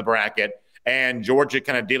side of the bracket, and Georgia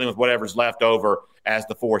kind of dealing with whatever's left over as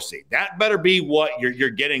the 4 seed. That better be what you're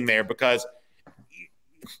getting there, because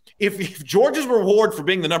if Georgia's reward for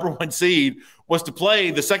being the number 1 seed was to play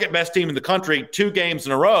the second best team in the country 2 games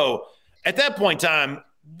in a row, at that point in time,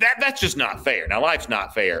 that's just not fair. Now, life's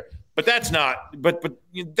not fair, but that's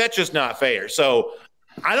just not fair. So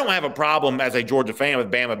I don't have a problem as a Georgia fan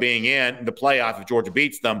with Bama being in the playoff if Georgia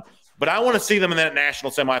beats them, but I want to see them in that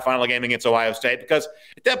national semifinal game against Ohio State, because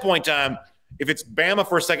at that point in time, if it's Bama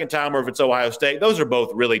for a second time or if it's Ohio State, those are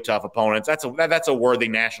both really tough opponents. That's a worthy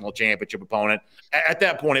national championship opponent. At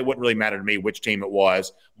that point, it wouldn't really matter to me which team it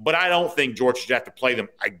was, but I don't think Georgia should have to play them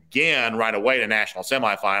again right away in a national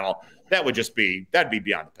semifinal. That'd be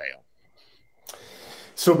beyond the pale.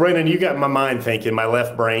 So, Brandon, you got my mind thinking, my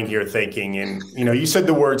left brain here thinking, and you said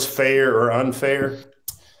the words fair or unfair.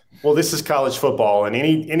 Well, this is college football, and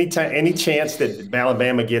any chance that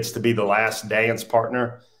Alabama gets to be the last dance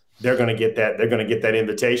partner, they're going to get that. They're going to get that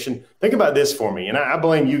invitation. Think about this for me, and I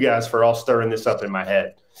blame you guys for all stirring this up in my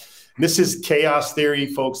head. This is chaos theory,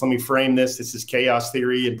 folks. Let me frame this. This is chaos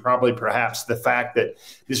theory, and perhaps the fact that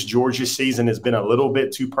this Georgia season has been a little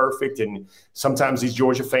bit too perfect. And sometimes these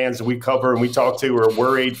Georgia fans that we cover and we talk to are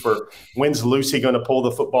worried for when's Lucy going to pull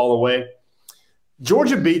the football away.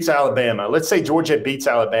 Georgia beats Alabama. Let's say Georgia beats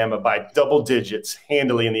Alabama by double digits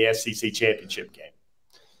handily in the SEC championship game.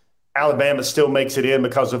 Alabama still makes it in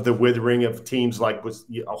because of the withering of teams like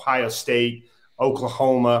Ohio State,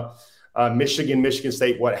 Oklahoma, Michigan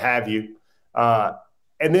State, what have you.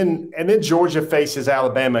 And then Georgia faces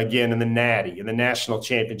Alabama again in the Natty, in the national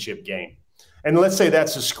championship game. And let's say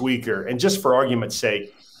that's a squeaker. And just for argument's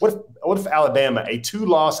sake, what if Alabama, a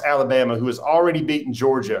 2-loss Alabama who has already beaten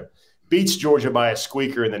Georgia, beats Georgia by a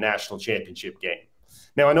squeaker in the national championship game?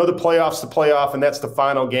 Now, I know the playoff, and that's the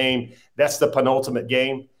final game. That's the penultimate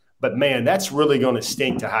game. But, man, that's really going to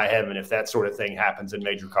stink to high heaven if that sort of thing happens in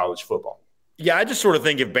major college football. Yeah, I just sort of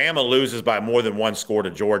think if Bama loses by more than 1 score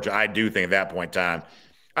to Georgia, I do think at that point in time,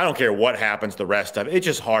 I don't care what happens the rest of it. It's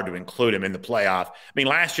just hard to include him in the playoff. I mean,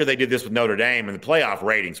 last year they did this with Notre Dame, and the playoff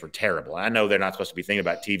ratings were terrible. I know they're not supposed to be thinking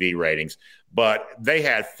about TV ratings, but they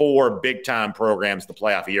had 4 big-time programs in the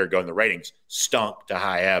playoff a year ago, and the ratings stunk to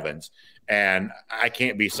high heavens. And I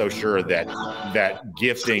can't be so sure that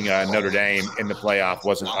gifting Notre Dame in the playoff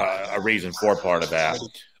wasn't a reason for part of that.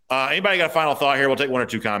 Anybody got a final thought here? We'll take 1 or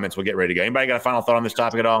 2 comments. We'll get ready to go. Anybody got a final thought on this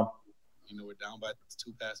topic at all? We're down by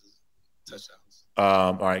 2 passes, touchdowns.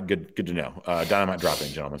 All right, good to know. Dynamite drop in,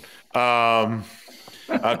 gentlemen.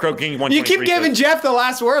 Crow King 123. You keep giving Jeff the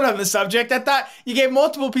last word on the subject. I thought you gave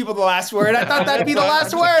multiple people the last word. I thought that'd be the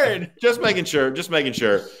last word. Just making sure.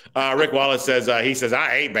 Rick Wallace says, I hate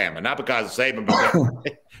Bama, not because of Saban, but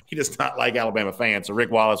he does not like Alabama fans. So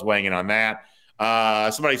Rick Wallace weighing in on that.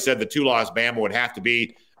 Somebody said the 2-loss Bama would have to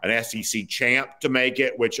be an SEC champ to make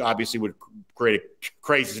it, which obviously would create a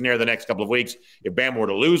crazy scenario the next couple of weeks. If Bama were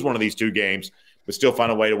to lose one of these 2 games, but still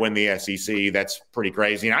find a way to win the SEC, that's pretty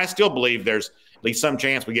crazy. And I still believe there's at least some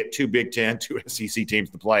chance we get 2 Big Ten, 2 SEC teams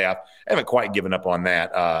to the playoff. I haven't quite given up on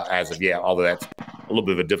that as of yet, although that's a little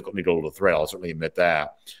bit of a difficult needle to thread. I'll certainly admit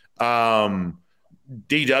that.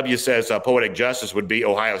 DW says poetic justice would be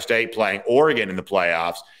Ohio State playing Oregon in the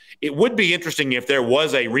playoffs. It would be interesting if there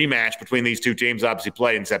was a rematch between these 2 teams, obviously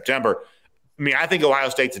played in September. I mean, I think Ohio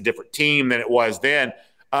State's a different team than it was then.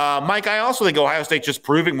 Mike, I also think Ohio State's just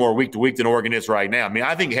proving more week to week than Oregon is right now. I mean,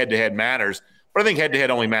 I think head-to-head matters, but I think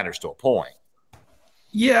head-to-head only matters to a point.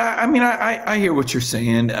 Yeah, I mean, I hear what you're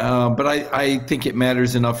saying, but I think it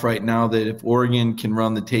matters enough right now that if Oregon can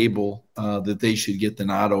run the table, that they should get the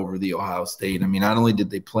nod over the Ohio State. I mean, not only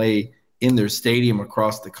did they play in their stadium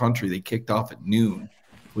across the country, they kicked off at noon,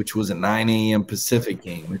 which was a 9 a.m. Pacific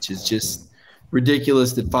game, which is just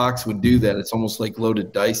ridiculous that Fox would do that. It's almost like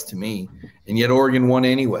loaded dice to me. And yet Oregon won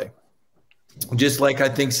anyway. Just like I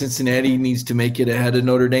think Cincinnati needs to make it ahead of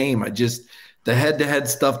Notre Dame. The head-to-head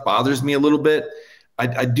stuff bothers me a little bit.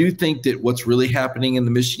 I do think that what's really happening in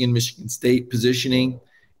the Michigan State positioning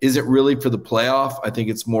isn't really for the playoff. I think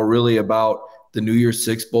it's more really about the New Year's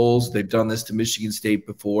Six Bowls. They've done this to Michigan State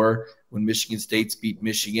before. When Michigan State's beat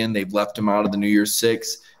Michigan, they've left them out of the New Year's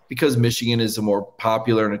Six because Michigan is a more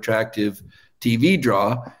popular and attractive TV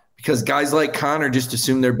draw, because guys like Connor just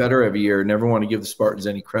assume they're better every year and never want to give the Spartans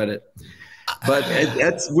any credit. But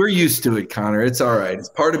we're used to it, Connor. It's all right. It's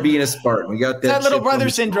part of being a Spartan. We got that little brother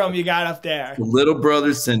syndrome you got up there. The little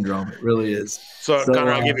brother syndrome. It really is. So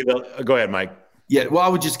Connor, I'll give you go ahead, Mike. Yeah, well, I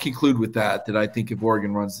would just conclude with that I think if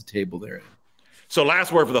Oregon runs the table there. So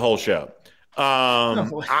last word for the whole show.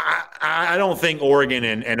 I don't think Oregon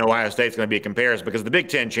and Ohio State is going to be a comparison, because the Big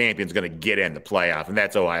Ten champion is going to get in the playoff, and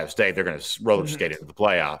that's Ohio State. They're going to roller skate into the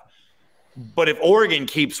playoff. But if Oregon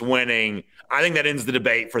keeps winning, I think that ends the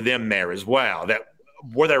debate for them there as well. That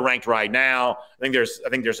where they're ranked right now, I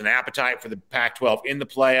think there's an appetite for the Pac-12 in the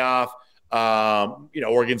playoff.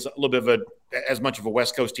 Oregon's a little bit of as much of a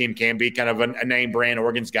West Coast team can be, kind of a name brand.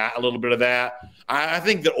 Oregon's got a little bit of that. I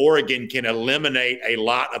think that Oregon can eliminate a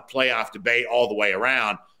lot of playoff debate all the way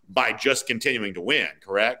around by just continuing to win,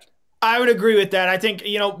 correct? I would agree with that. I think,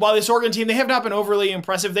 while this Oregon team, they have not been overly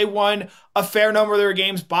impressive. They won a fair number of their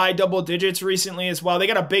games by double digits recently as well. They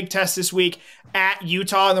got a big test this week at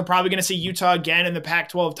Utah, and they're probably going to see Utah again in the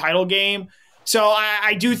Pac-12 title game. So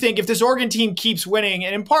I do think if this Oregon team keeps winning,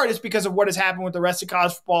 and in part it's because of what has happened with the rest of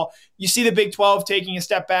college football, you see the Big 12 taking a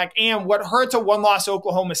step back. And what hurts a one-loss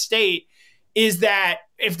Oklahoma State is that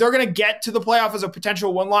if they're going to get to the playoff as a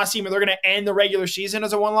potential one-loss team, or they're going to end the regular season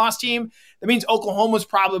as a one-loss team, that means Oklahoma's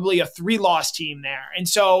probably a three-loss team there. And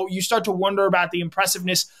so you start to wonder about the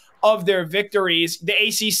impressiveness of their victories. The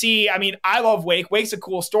ACC, I love Wake. Wake's a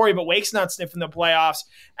cool story, but Wake's not sniffing the playoffs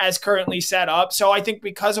as currently set up. So I think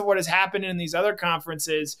because of what has happened in these other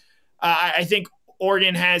conferences, I think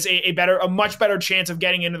Oregon has a much better chance of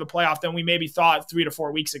getting into the playoff than we maybe thought 3 to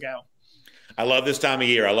 4 weeks ago. I love this time of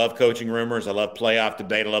year. I love coaching rumors. I love playoff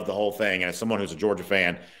debate. I love the whole thing. And as someone who's a Georgia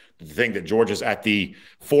fan, to think that Georgia's at the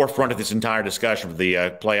forefront of this entire discussion for the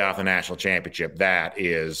playoff and national championship, that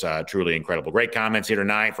is truly incredible. Great comments here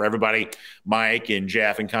tonight for everybody. Mike and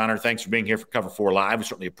Jeff and Connor, thanks for being here for Cover 4 Live. We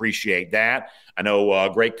certainly appreciate that. I know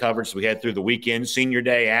great coverage as we head through the weekend. Senior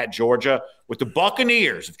day at Georgia with the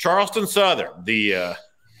Buccaneers of Charleston Southern, the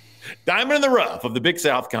diamond in the rough of the Big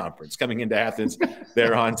South Conference, coming into Athens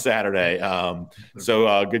there on Saturday.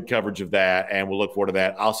 So good coverage of that, and we'll look forward to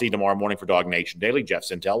that. I'll see you tomorrow morning for DawgNation Daily. Jeff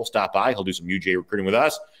Sentell will stop by. He'll do some UGA recruiting with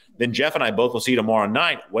us. Then Jeff and I both will see you tomorrow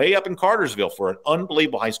night way up in Cartersville for an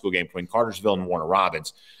unbelievable high school game between Cartersville and Warner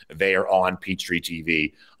Robins. They are on Peachtree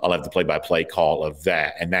TV. I'll have the play-by-play call of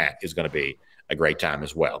that, and that is going to be a great time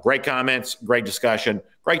as well. Great comments, great discussion,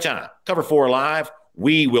 great time. Cover 4 Live.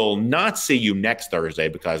 We will not see you next Thursday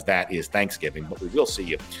because that is Thanksgiving, but we will see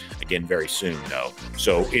you again very soon, though.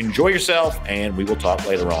 So enjoy yourself, and we will talk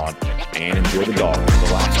later on. And enjoy the dog for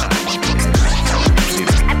the last time. See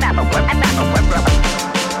you.